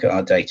 If you look at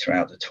our data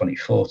out to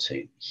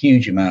 2040,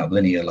 huge amount of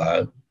linear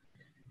low,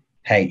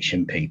 H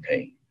and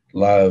PP,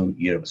 low,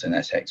 Europe's a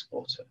net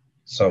exporter.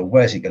 So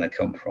where's it going to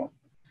come from?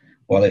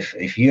 Well,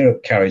 if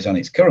Europe carries on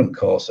its current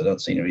course, I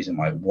don't see any reason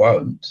why it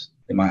won't.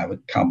 They might have a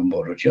carbon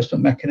border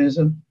adjustment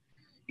mechanism.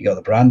 You got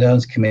the brand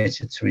owners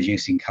committed to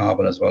reducing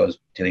carbon as well as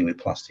dealing with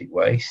plastic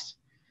waste.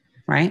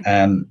 Right.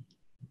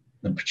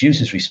 The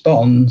producers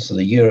respond, so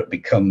the Europe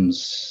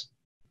becomes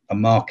a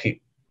market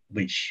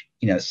which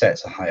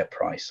sets a higher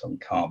price on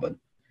carbon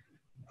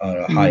or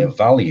a higher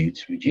value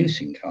to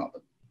reducing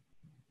carbon.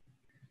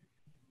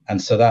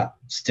 And so that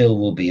still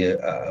will be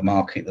a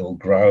market that will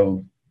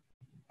grow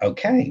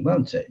okay,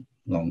 won't it?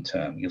 long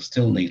term. You'll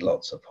still need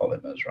lots of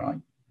polymers, right?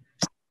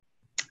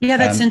 Yeah,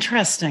 that's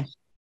interesting.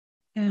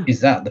 Yeah.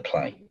 Is that the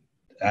play?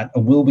 And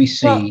will we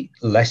see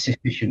less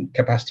efficient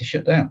capacity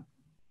shutdown?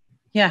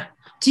 Yeah.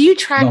 Do you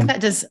track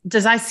that? Does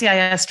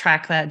ICIS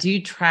track that? Do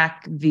you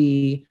track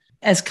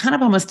as kind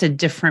of almost a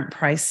different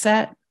price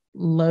set,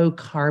 low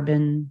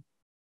carbon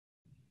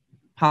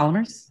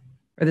polymers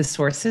or the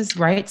sources,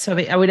 right? So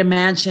I would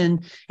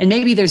imagine, and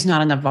maybe there's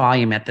not enough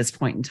volume at this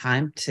point in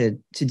time to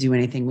do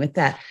anything with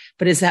that,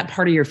 but is that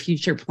part of your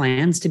future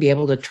plans to be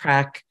able to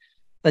track,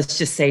 let's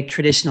just say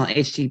traditional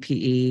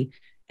HDPE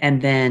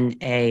and then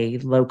a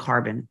low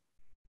carbon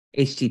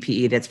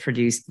HDPE that's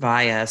produced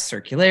via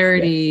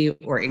circularity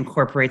or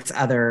incorporates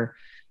other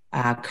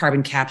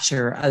carbon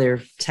capture,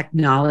 other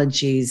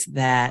technologies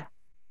that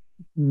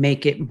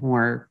make it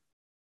more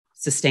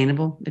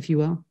sustainable, if you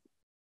will?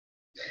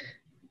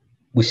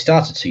 We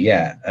started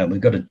to,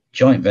 we've got a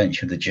joint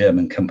venture with a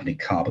German company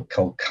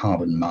called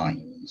Carbon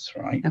Mines,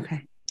 right?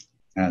 Okay.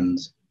 And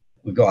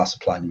we've got our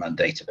supply and demand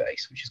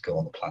database, which has got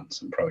all the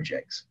plants and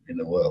projects in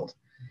the world.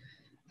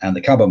 And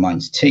the Carbon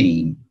Mines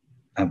team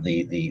have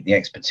the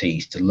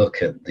expertise to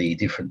look at the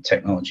different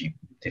technologies,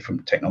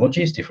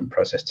 different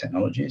process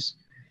technologies.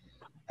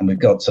 And we've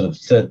got sort of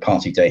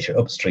third-party data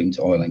upstream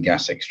to oil and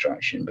gas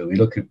extraction, but we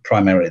look at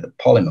primarily the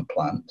polymer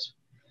plant,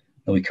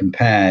 and we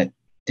compare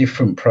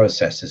different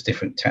processes,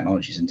 different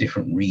technologies in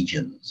different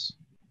regions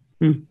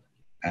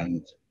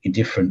and in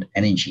different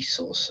energy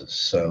sources.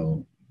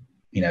 So,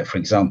 for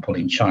example,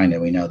 in China,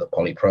 we know that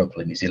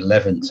polypropylene is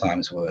 11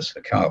 times worse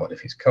for carbon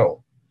if it's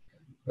coal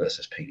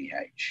versus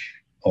PDH.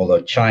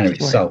 Although China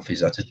itself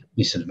is at a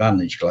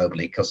disadvantage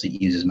globally because it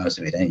uses most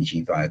of its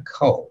energy via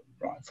coal,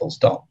 right? Full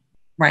stop.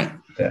 Right.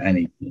 For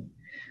energy.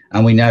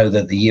 And we know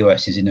that the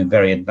US is in a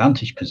very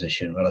advantaged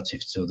position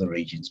relative to other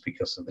regions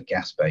because of the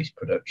gas-based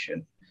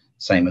production,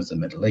 same as the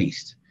Middle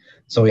East.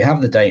 So we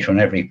have the data on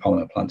every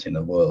polymer plant in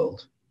the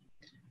world,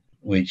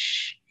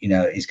 which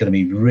is going to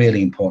be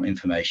really important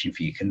information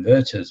for your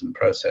converters and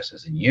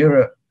processors in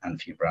Europe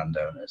and for your brand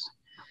owners.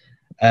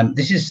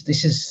 This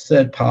is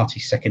third-party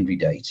secondary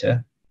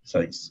data, so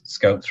it's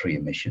Scope 3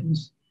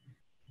 emissions.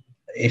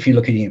 If you're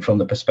looking at it from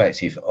the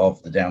perspective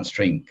of the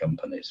downstream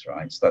companies,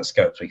 right? So that's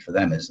Scope 3 for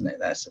them, isn't it?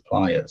 They're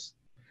suppliers.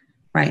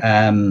 Right.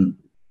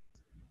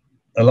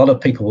 A lot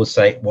of people will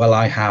say, well,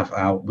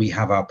 we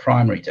have our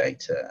primary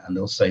data, and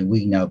they'll say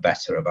we know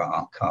better about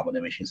our carbon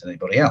emissions than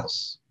anybody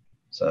else.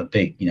 So a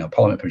big,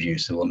 polymer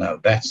producer will know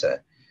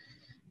better.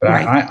 But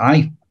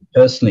I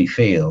personally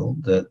feel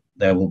that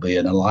there will be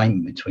an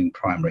alignment between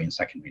primary and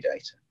secondary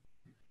data,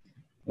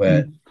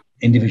 where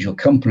individual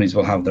companies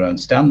will have their own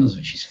standards,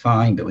 which is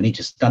fine, but we need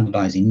to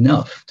standardize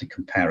enough to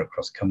compare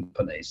across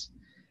companies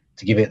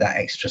to give it that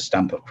extra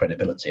stamp of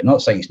credibility. I'm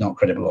not saying it's not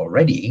credible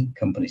already.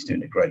 Companies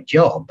doing a great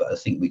job, but I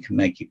think we can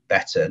make it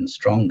better and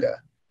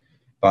stronger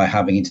by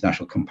having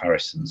international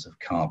comparisons of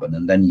carbon.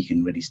 And then you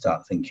can really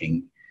start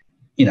thinking,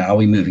 are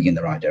we moving in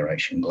the right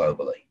direction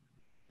globally?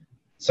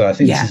 So I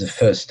think this is the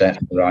first step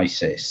for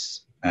ICIS,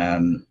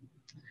 and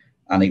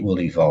it will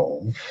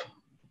evolve.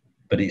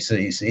 But it's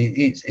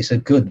a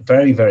good,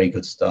 very, very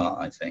good start,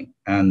 I think.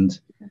 And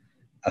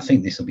I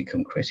think this will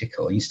become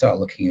critical. You start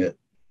looking at...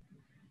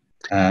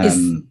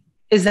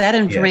 is that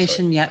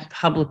information yet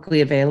publicly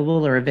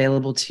available or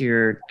available to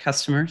your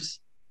customers?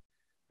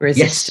 Or is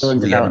it still in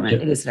development?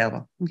 It is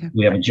available. Okay.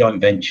 We have a joint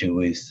venture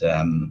with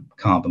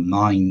Carbon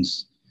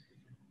Mines.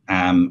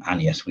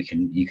 And yes,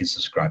 you can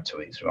subscribe to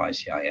it through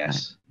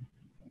ICIS.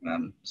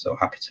 So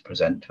happy to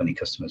present to any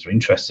customers who are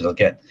interested. I'll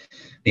get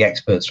the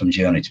experts from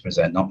Germany to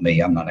present, not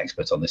me. I'm not an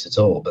expert on this at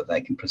all, but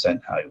they can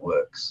present how it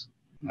works.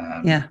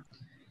 But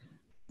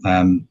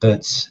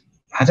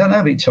I don't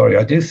know, Victoria.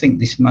 I do think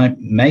this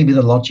may be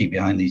the logic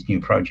behind these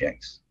new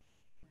projects.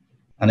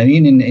 And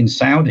even in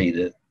Saudi,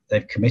 that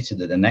they've committed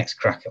that the next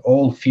cracker,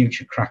 all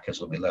future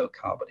crackers will be low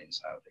carbon in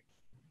Saudi.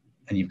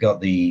 And you've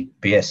got the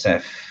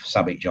BASF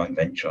SABIC joint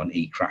venture on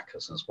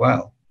e-crackers as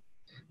well.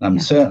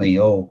 Certainly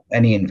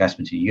any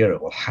investment in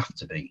Europe will have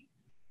to be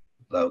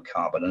low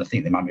carbon. And I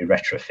think they might be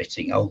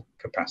retrofitting old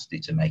capacity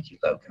to make it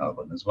low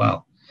carbon as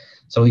well.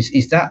 So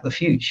is that the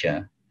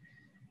future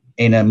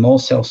in a more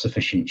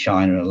self-sufficient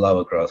China and a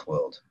lower growth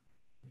world?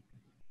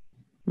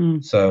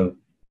 So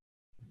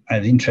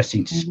it's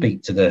interesting to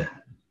speak to the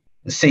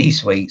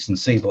C-suites and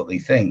see what they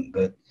think.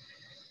 But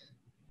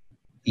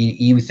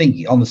you would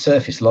think on the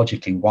surface,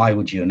 logically, why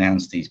would you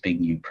announce these big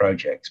new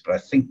projects? But I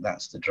think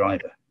that's the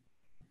driver.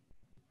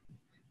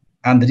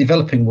 And the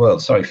developing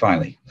world,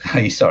 finally.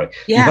 Sorry.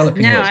 Yeah,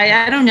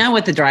 I don't know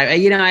what the driver,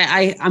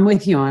 I'm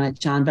with you on it,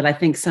 John, but I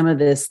think some of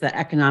this, the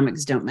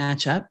economics don't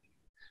match up.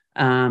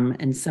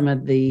 And some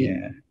of the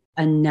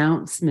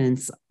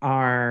announcements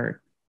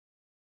are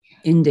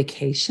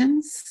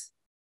indications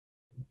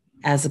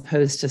as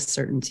opposed to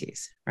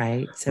certainties,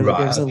 right? So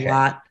there's a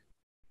lot.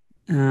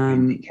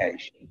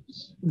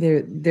 Indications.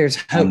 There's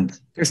hope.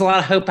 There's a lot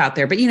of hope out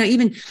there. But,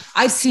 even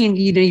I've seen,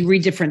 you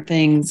read different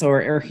things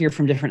or hear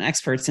from different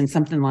experts, and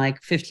something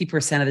like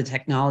 50% of the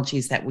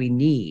technologies that we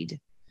need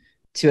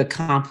to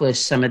accomplish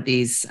some of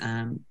these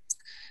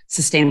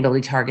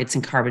sustainability targets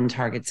and carbon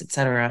targets, et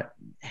cetera,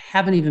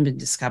 haven't even been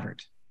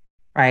discovered,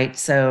 right?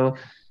 So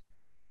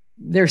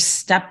there's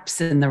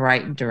steps in the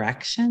right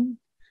direction,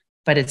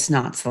 but it's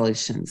not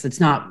solutions.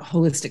 It's not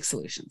holistic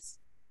solutions.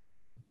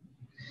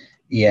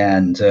 Yeah,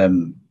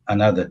 and I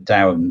know that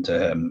Dow and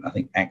I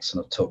think Exxon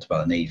have talked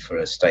about the need for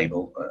a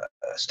stable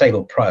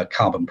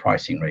carbon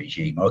pricing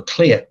regime, or a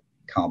clear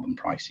carbon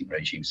pricing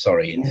regime,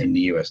 in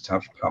the US, to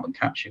have carbon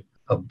capture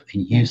hub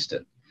in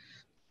Houston.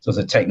 So it's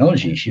a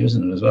technology issue,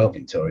 isn't it, as well,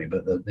 Victoria,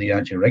 but the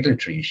actual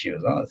regulatory issue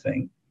as well, I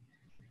think.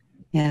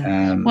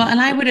 Yeah. Well, and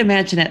I would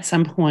imagine at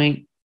some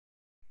point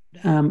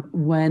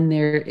when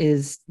there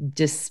is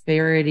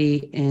disparity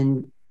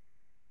in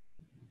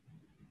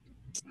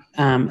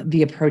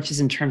the approaches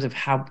in terms of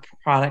how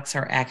products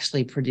are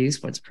actually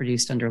produced, what's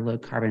produced under low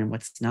carbon and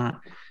what's not,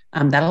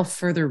 that'll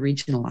further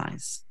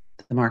regionalize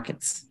the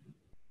markets.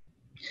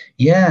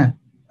 Yeah,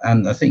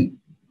 and I think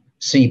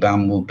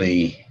CBAM will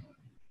be,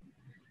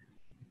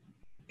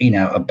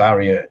 a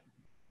barrier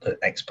that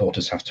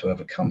exporters have to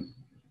overcome.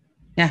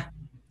 Yeah,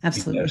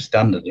 absolutely. A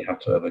standard you have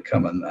to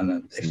overcome,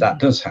 and if that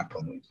does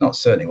happen, it's not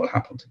certainly what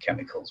happened to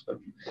chemicals, but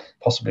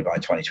possibly by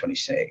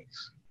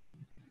 2026.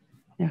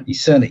 Yeah. You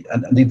certainly,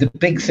 and the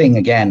big thing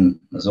again,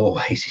 as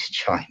always, is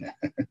China.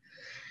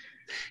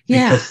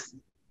 Because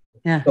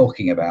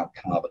talking about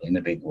carbon in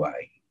a big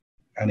way,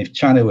 and if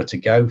China were to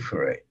go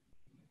for it,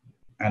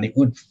 and it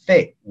would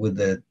fit with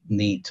the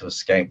need to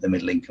escape the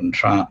middle income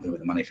trap with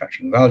the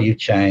manufacturing value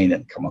chain,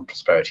 and common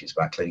prosperity is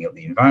about cleaning up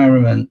the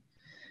environment,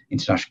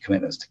 international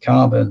commitments to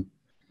carbon.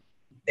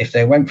 If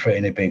they went for it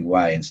in a big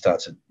way and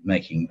started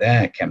making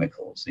their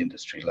chemicals, the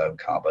industry, low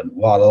carbon,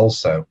 while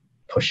also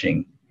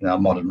pushing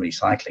modern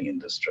recycling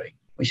industry,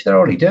 which they're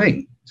already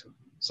doing to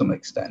some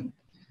extent,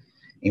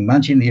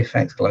 imagine the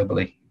effects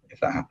globally if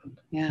that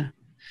happened. Yeah.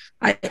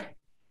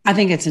 I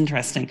think it's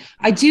interesting.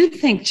 I do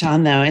think,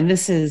 John, though, and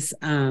this is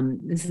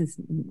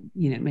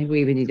maybe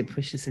we even need to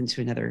push this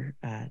into another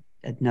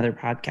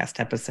podcast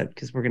episode,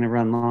 because we're going to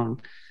run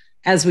long,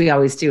 as we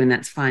always do, and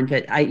that's fine.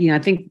 But I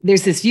think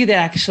there's this view that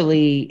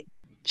actually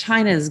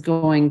China is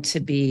going to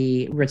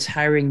be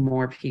retiring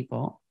more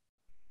people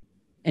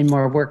and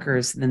more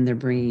workers than they're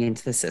bringing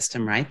into the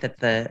system, right? That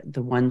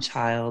the one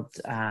child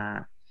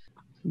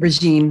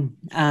regime,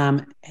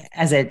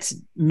 as it's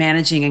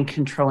managing and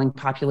controlling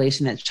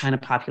population, that China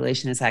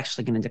population is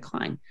actually going to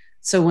decline.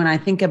 So when I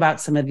think about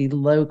some of the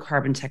low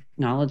carbon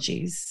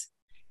technologies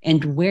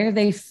and where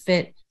they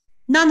fit,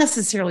 not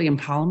necessarily in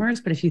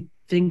polymers, but if you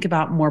think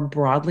about more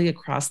broadly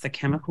across the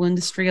chemical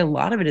industry, a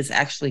lot of it is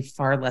actually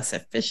far less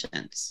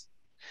efficient.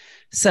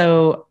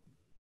 So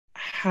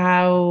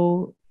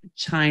how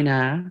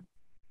China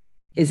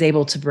is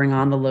able to bring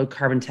on the low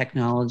carbon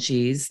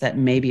technologies that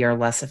maybe are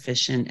less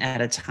efficient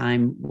at a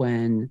time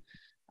when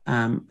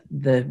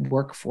the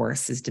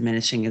workforce is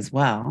diminishing as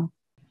well.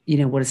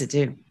 What does it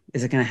do?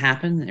 Is it going to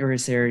happen? Or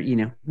is there,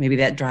 maybe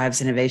that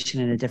drives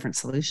innovation and a different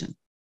solution?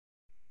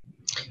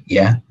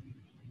 Yeah,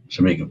 it's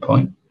a really good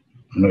point.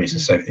 I know it's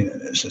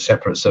a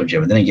separate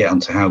subject, but then you get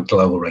onto how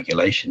global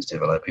regulations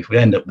develop. If we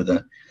end up with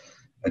a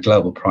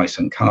global price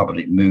on carbon,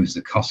 it moves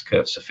the cost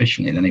curve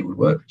sufficiently, then it would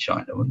work for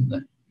China, wouldn't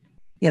it?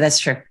 Yeah, that's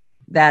true.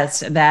 That's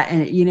that,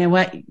 and you know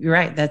what? You're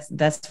right.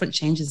 That's what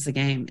changes the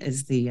game,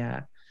 is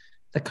the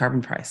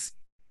carbon price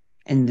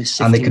and the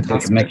shifting. And they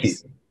could make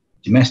it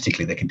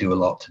domestically. They could do a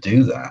lot to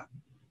do that.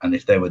 And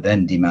if they were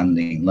then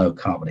demanding low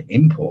carbon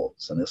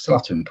imports, and they'll still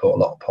have to import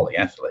a lot of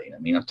polyethylene. I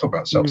mean, I've talked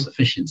about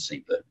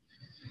self-sufficiency, but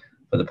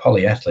for the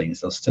polyethylenes,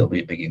 they'll still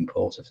be a big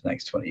importer for the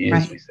next 20 years,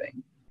 right, we think.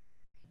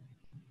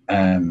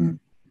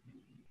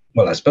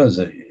 Well, I suppose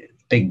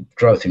big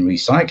growth in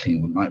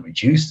recycling might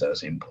reduce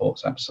those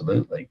imports,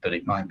 absolutely, but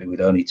it might be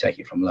we'd only take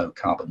it from low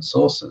carbon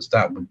sources.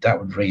 That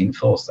would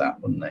reinforce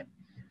that, wouldn't it?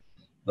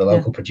 The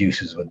local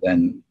producers would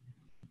then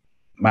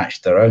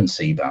match their own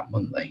CBAM,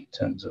 wouldn't they, in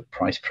terms of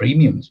price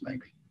premiums,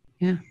 maybe?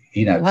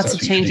 Yeah, lots of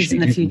changes in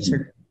the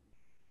future.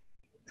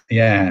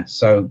 Yeah,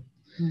 so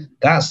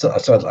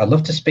so I'd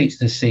love to speak to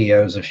the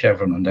CEOs of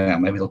Chevron and Dow.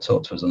 Maybe they'll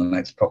talk to us on the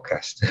next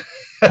podcast.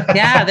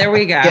 Yeah, there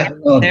we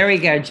go. There we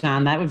go,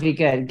 John. That would be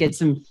good. Get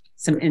some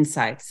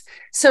insights.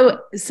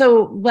 So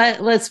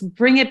let's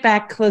bring it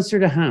back closer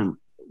to home.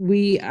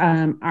 We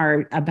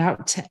are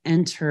about to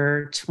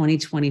enter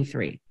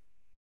 2023.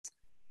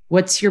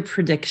 What's your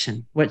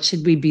prediction? What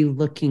should we be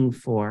looking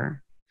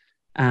for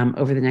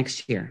over the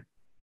next year?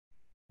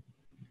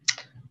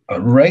 A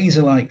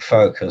razor-like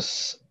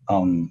focus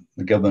on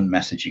the government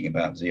messaging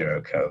about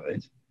zero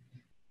COVID.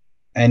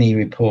 Any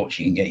reports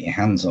you can get your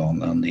hands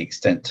on the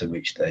extent to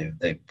which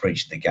they've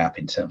bridged the gap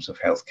in terms of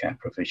healthcare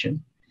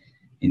provision,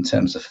 in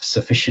terms of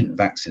sufficient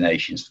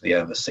vaccinations for the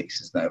over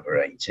 60s and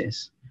over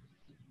 80s.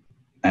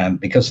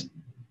 Because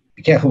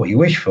be careful what you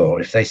wish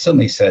for. If they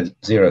suddenly said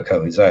zero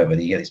COVID is over,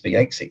 then you get this big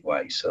exit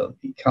wave. So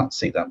you can't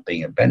see that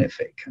being a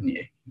benefit, can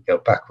you? You go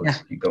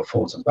backwards, you go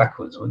forwards and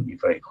backwards, wouldn't you,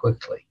 very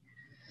quickly?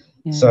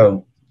 Yeah.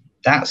 So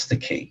that's the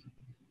key,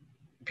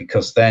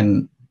 because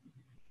then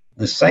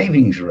the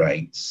savings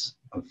rates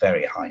are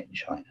very high in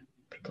China.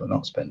 People are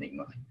not spending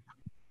money.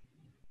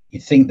 you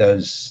think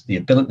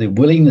the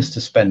willingness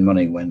to spend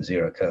money when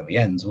zero COVID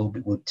ends will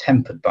be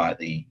tempered by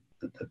the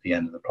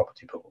end of the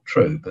property bubble.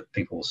 True, but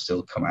people will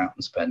still come out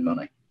and spend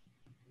money.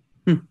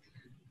 And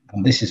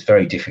this is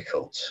very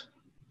difficult,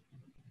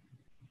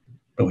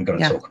 but we've got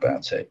to talk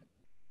about it.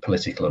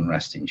 Political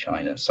unrest in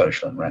China,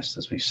 social unrest,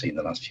 as we've seen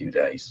the last few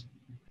days.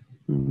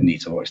 We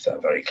need to watch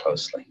that very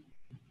closely,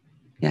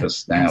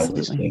 because now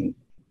there's been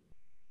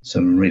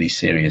some really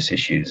serious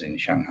issues in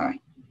Shanghai.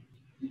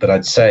 But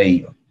I'd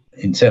say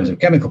in terms of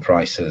chemical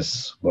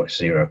prices, watch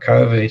zero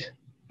COVID.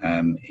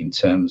 In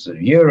terms of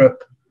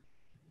Europe,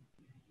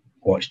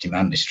 watch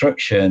demand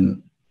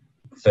destruction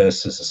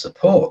versus the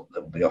support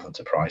that will be offered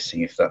to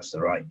pricing, if that's the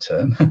right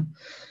term,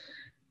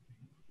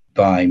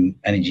 by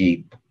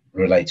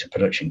energy-related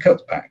production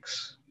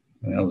cutbacks.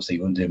 I mean, obviously, it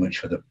wouldn't do much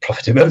for the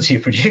profitability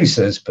of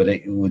producers, but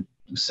it would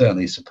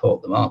certainly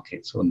support the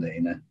markets, wouldn't it,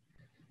 in a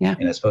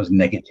I suppose,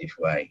 negative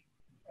way.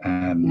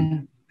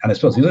 And I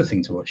suppose the other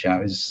thing to watch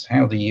out is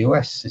how the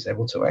US is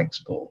able to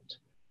export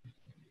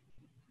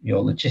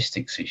your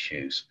logistics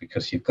issues,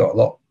 because you've got a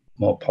lot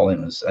more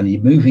polymers and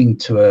you're moving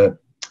to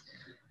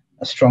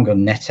a stronger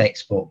net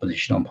export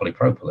position on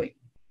polypropylene,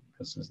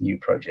 because there's new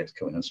projects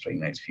coming on stream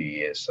next few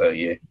years. So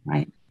you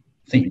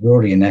think you're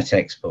already a net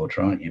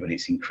exporter, aren't you? But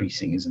it's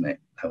increasing, isn't it,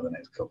 over the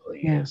next couple of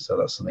years? So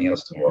that's something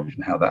else to watch,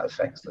 and how that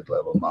affects the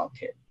global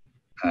market.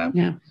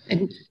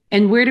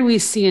 And where do we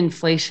see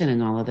inflation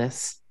in all of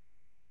this?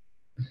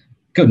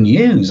 Good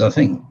news, I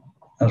think.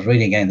 I was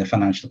reading again the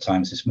Financial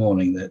Times this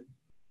morning that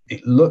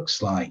it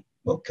looks like,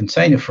 well,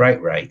 container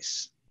freight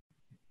rates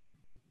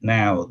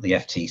now, the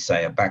FT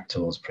say, are back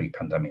towards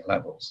pre-pandemic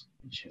levels,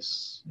 which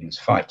is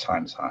 5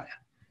 times higher,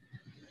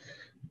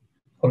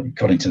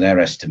 according to their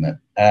estimate.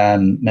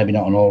 Maybe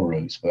not on all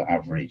routes, but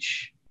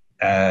average.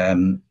 I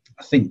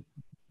think,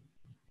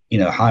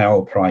 high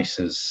oil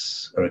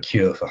prices are a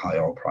cure for high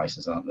oil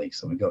prices, aren't they?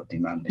 So we've got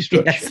demand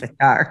destruction. Yes, they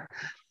are.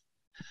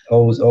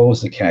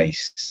 Always the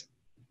case.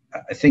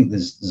 I think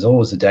there's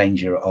always a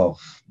danger of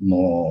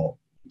more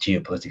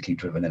geopolitically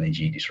driven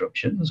energy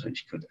disruptions,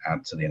 which could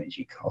add to the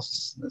energy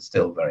costs. They're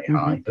still very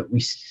high, but we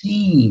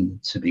seem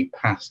to be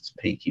past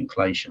peak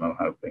inflation, I'm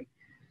hoping.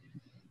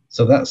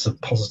 So that's a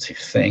positive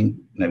thing.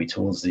 Maybe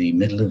towards the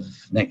middle of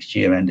next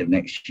year, end of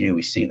next year,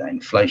 we see that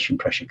inflation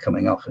pressure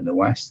coming off in the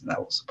West, and that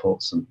will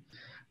support some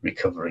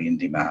recovery in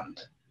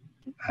demand.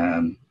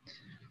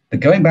 But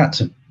going back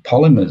to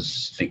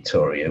polymers,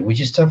 Victoria, we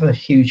just have a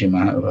huge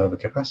amount of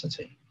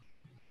overcapacity.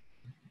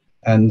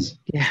 And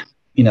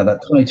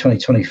that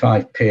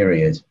 2020-25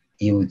 period,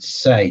 you would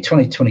say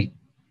 2022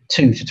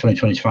 to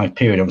 2025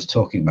 period I was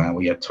talking about,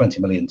 we had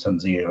 20 million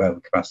tons a year of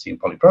overcapacity in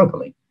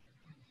polypropylene,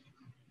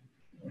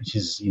 which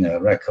is, a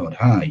record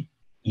high.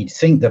 You'd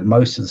think that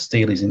most of the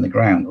steel is in the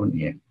ground, wouldn't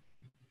you,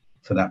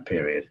 for that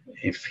period?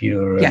 If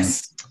you're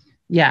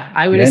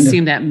I would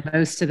assume that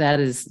most of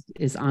that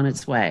is on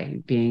its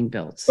way being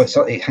built. But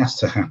so it has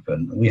to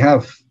happen. We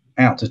have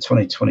out to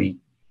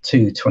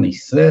 2022,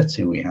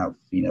 2030, we have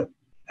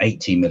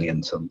 80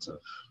 million tons of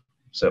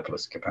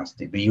surplus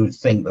capacity, but you would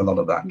think a lot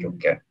of that could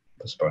get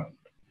postponed.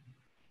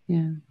 I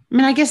mean,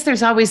 I guess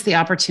there's always the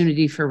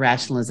opportunity for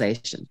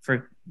rationalization,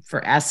 for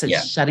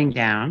assets shutting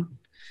down.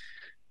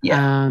 It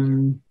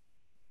kind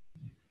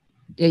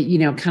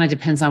of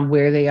depends on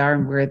where they are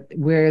and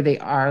where they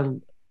are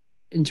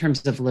in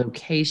terms of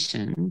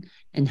location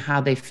and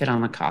how they fit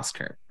on the cost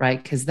curve,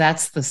 right? Because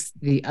that's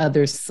the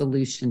other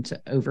solution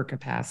to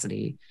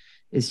overcapacity,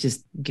 is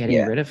just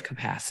getting rid of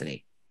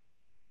capacity.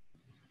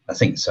 I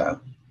think so.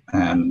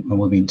 And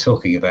we've been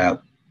talking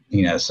about,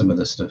 some of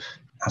the sort of,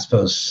 I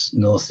suppose,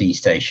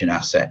 Northeast Asian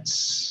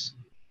assets,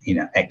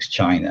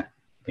 ex-China,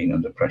 being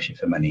under pressure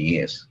for many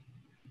years.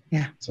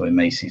 So we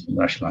may see some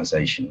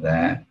rationalization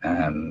there.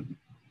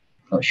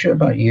 Not sure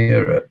about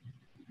Europe.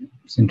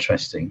 It's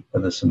interesting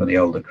whether some of the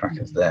older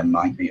crackers there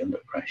might be under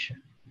pressure.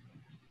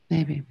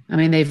 Maybe. I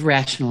mean, they've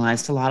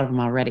rationalized a lot of them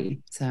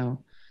already.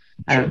 So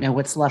I don't know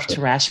what's left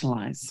to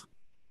rationalize.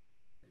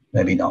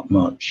 Maybe not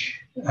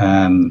much.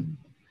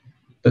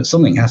 But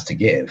something has to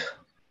give.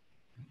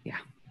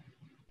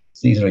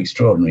 These are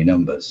extraordinary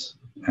numbers.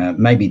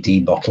 Maybe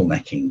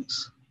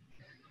debottleneckings.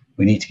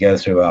 We need to go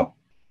through our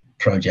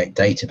project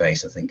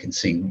database, I think, and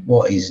see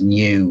what is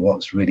new,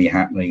 what's really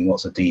happening,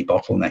 what's a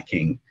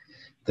debottlenecking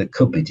that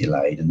could be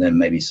delayed, and then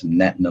maybe some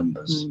net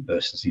numbers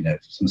versus,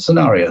 some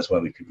scenarios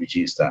where we could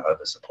reduce that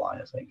oversupply,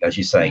 I think. As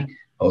you say,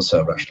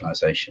 also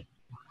rationalization.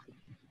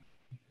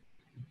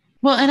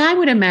 Well, and I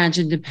would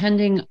imagine,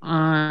 depending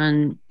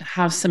on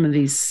how some of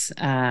these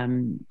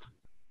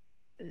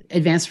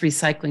advanced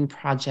recycling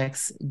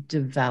projects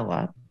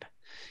develop,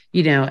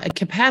 a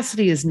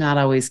capacity is not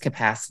always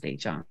capacity,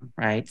 John,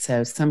 right?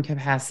 So some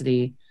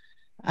capacity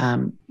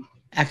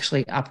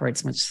actually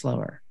operates much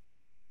slower,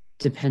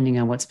 depending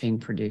on what's being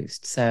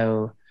produced.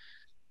 So,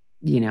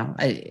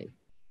 it's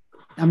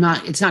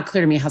not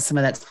clear to me how some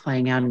of that's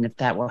playing out, and if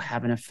that will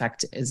have an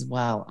effect as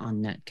well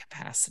on net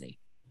capacity.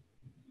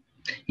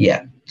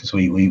 Yeah, because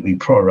we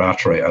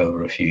prorate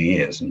over a few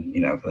years,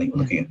 and I think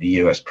looking at the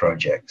US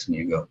projects, and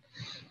you've got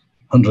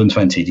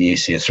 120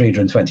 this year,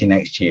 320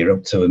 next year,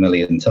 up to 1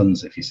 million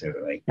tons, if you see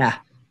what I mean. Yeah.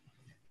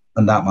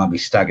 And that might be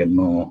staggered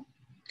more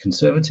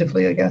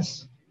conservatively, I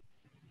guess.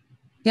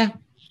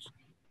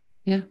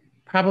 Yeah,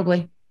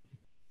 probably.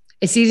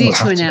 It's easy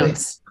to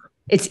announce.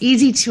 It's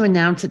easy to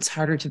announce. It's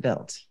harder to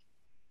build.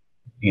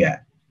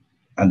 Yeah.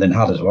 And then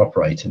harder to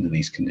operate under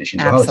these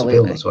conditions. Absolutely. Harder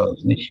to build as well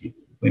as an issue.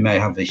 We may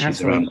have issues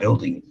Absolutely. around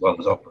building as well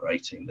as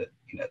operating, that,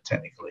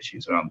 technical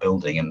issues around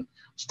building and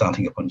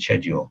starting up on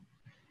schedule.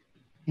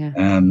 Yeah.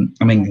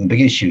 I mean, the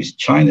big issue is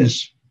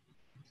China's,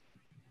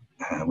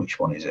 which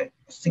one is it?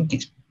 I think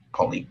it's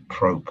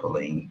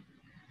polypropylene.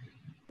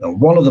 Now,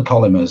 one of the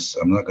polymers,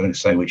 I'm not going to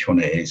say which one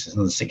it is, there's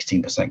another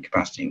 16%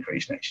 capacity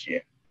increase next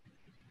year.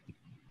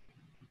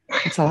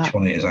 That's a lot. Which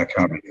one it is, I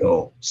can't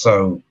recall.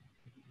 So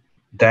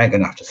they're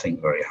going to have to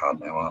think very hard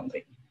now, aren't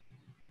they?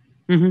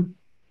 Mm-hmm.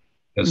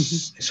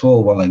 Because it's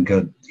all well and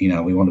good,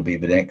 we want to be a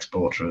big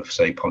exporter of,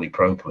 say,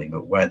 polypropylene,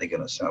 but where are they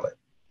going to sell it?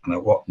 And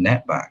at what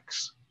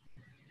netbacks?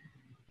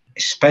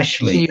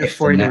 Especially Can you if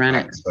afford the to run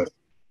it?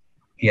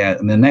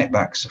 And the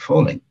netbacks are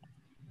falling.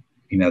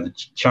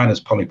 China's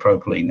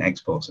polypropylene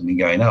exports have been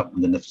going up,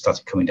 and then they've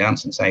started coming down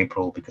since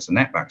April because the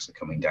netbacks are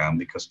coming down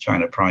because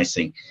China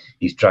pricing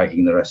is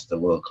dragging the rest of the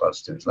world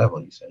close to its level,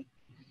 you see.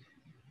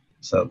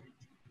 So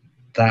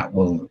that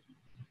will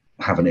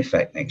have an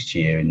effect next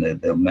year in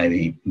that they'll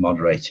maybe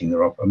moderating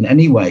their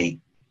anyway,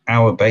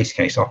 our base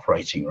case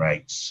operating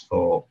rates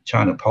for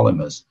China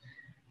polymers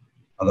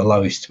are the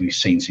lowest we've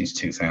seen since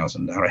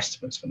 2000, our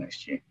estimates for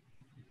next year.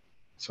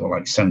 So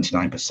like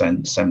 79%,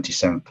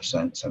 77%,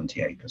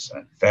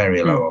 78%,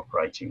 very low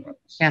operating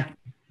rates. Yeah.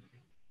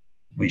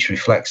 Which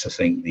reflects, I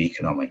think, the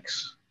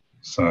economics.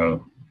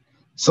 So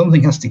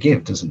something has to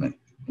give, doesn't it?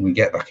 We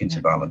get back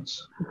into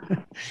balance.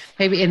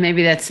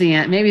 Maybe that's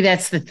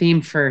the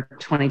theme for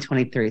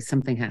 2023.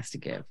 Something has to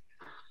give.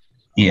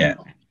 Yeah.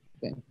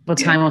 Well,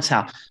 time will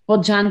tell.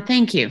 Well, John,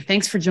 thank you.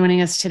 Thanks for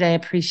joining us today. I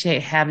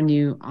appreciate having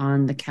you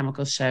on the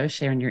Chemical Show,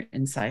 sharing your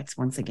insights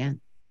once again.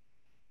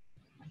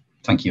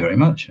 Thank you very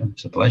much.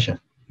 It's a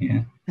pleasure.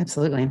 Yeah.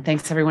 Absolutely. And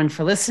thanks everyone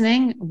for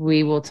listening.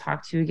 We will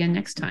talk to you again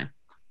next time.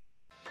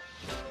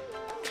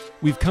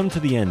 We've come to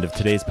the end of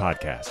today's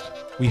podcast.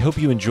 We hope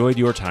you enjoyed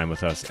your time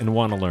with us and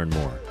want to learn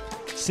more.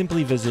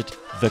 Simply visit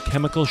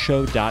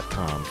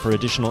thechemicalshow.com for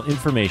additional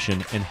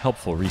information and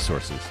helpful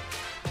resources.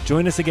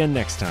 Join us again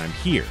next time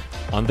here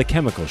on The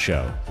Chemical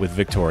Show with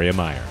Victoria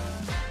Meyer.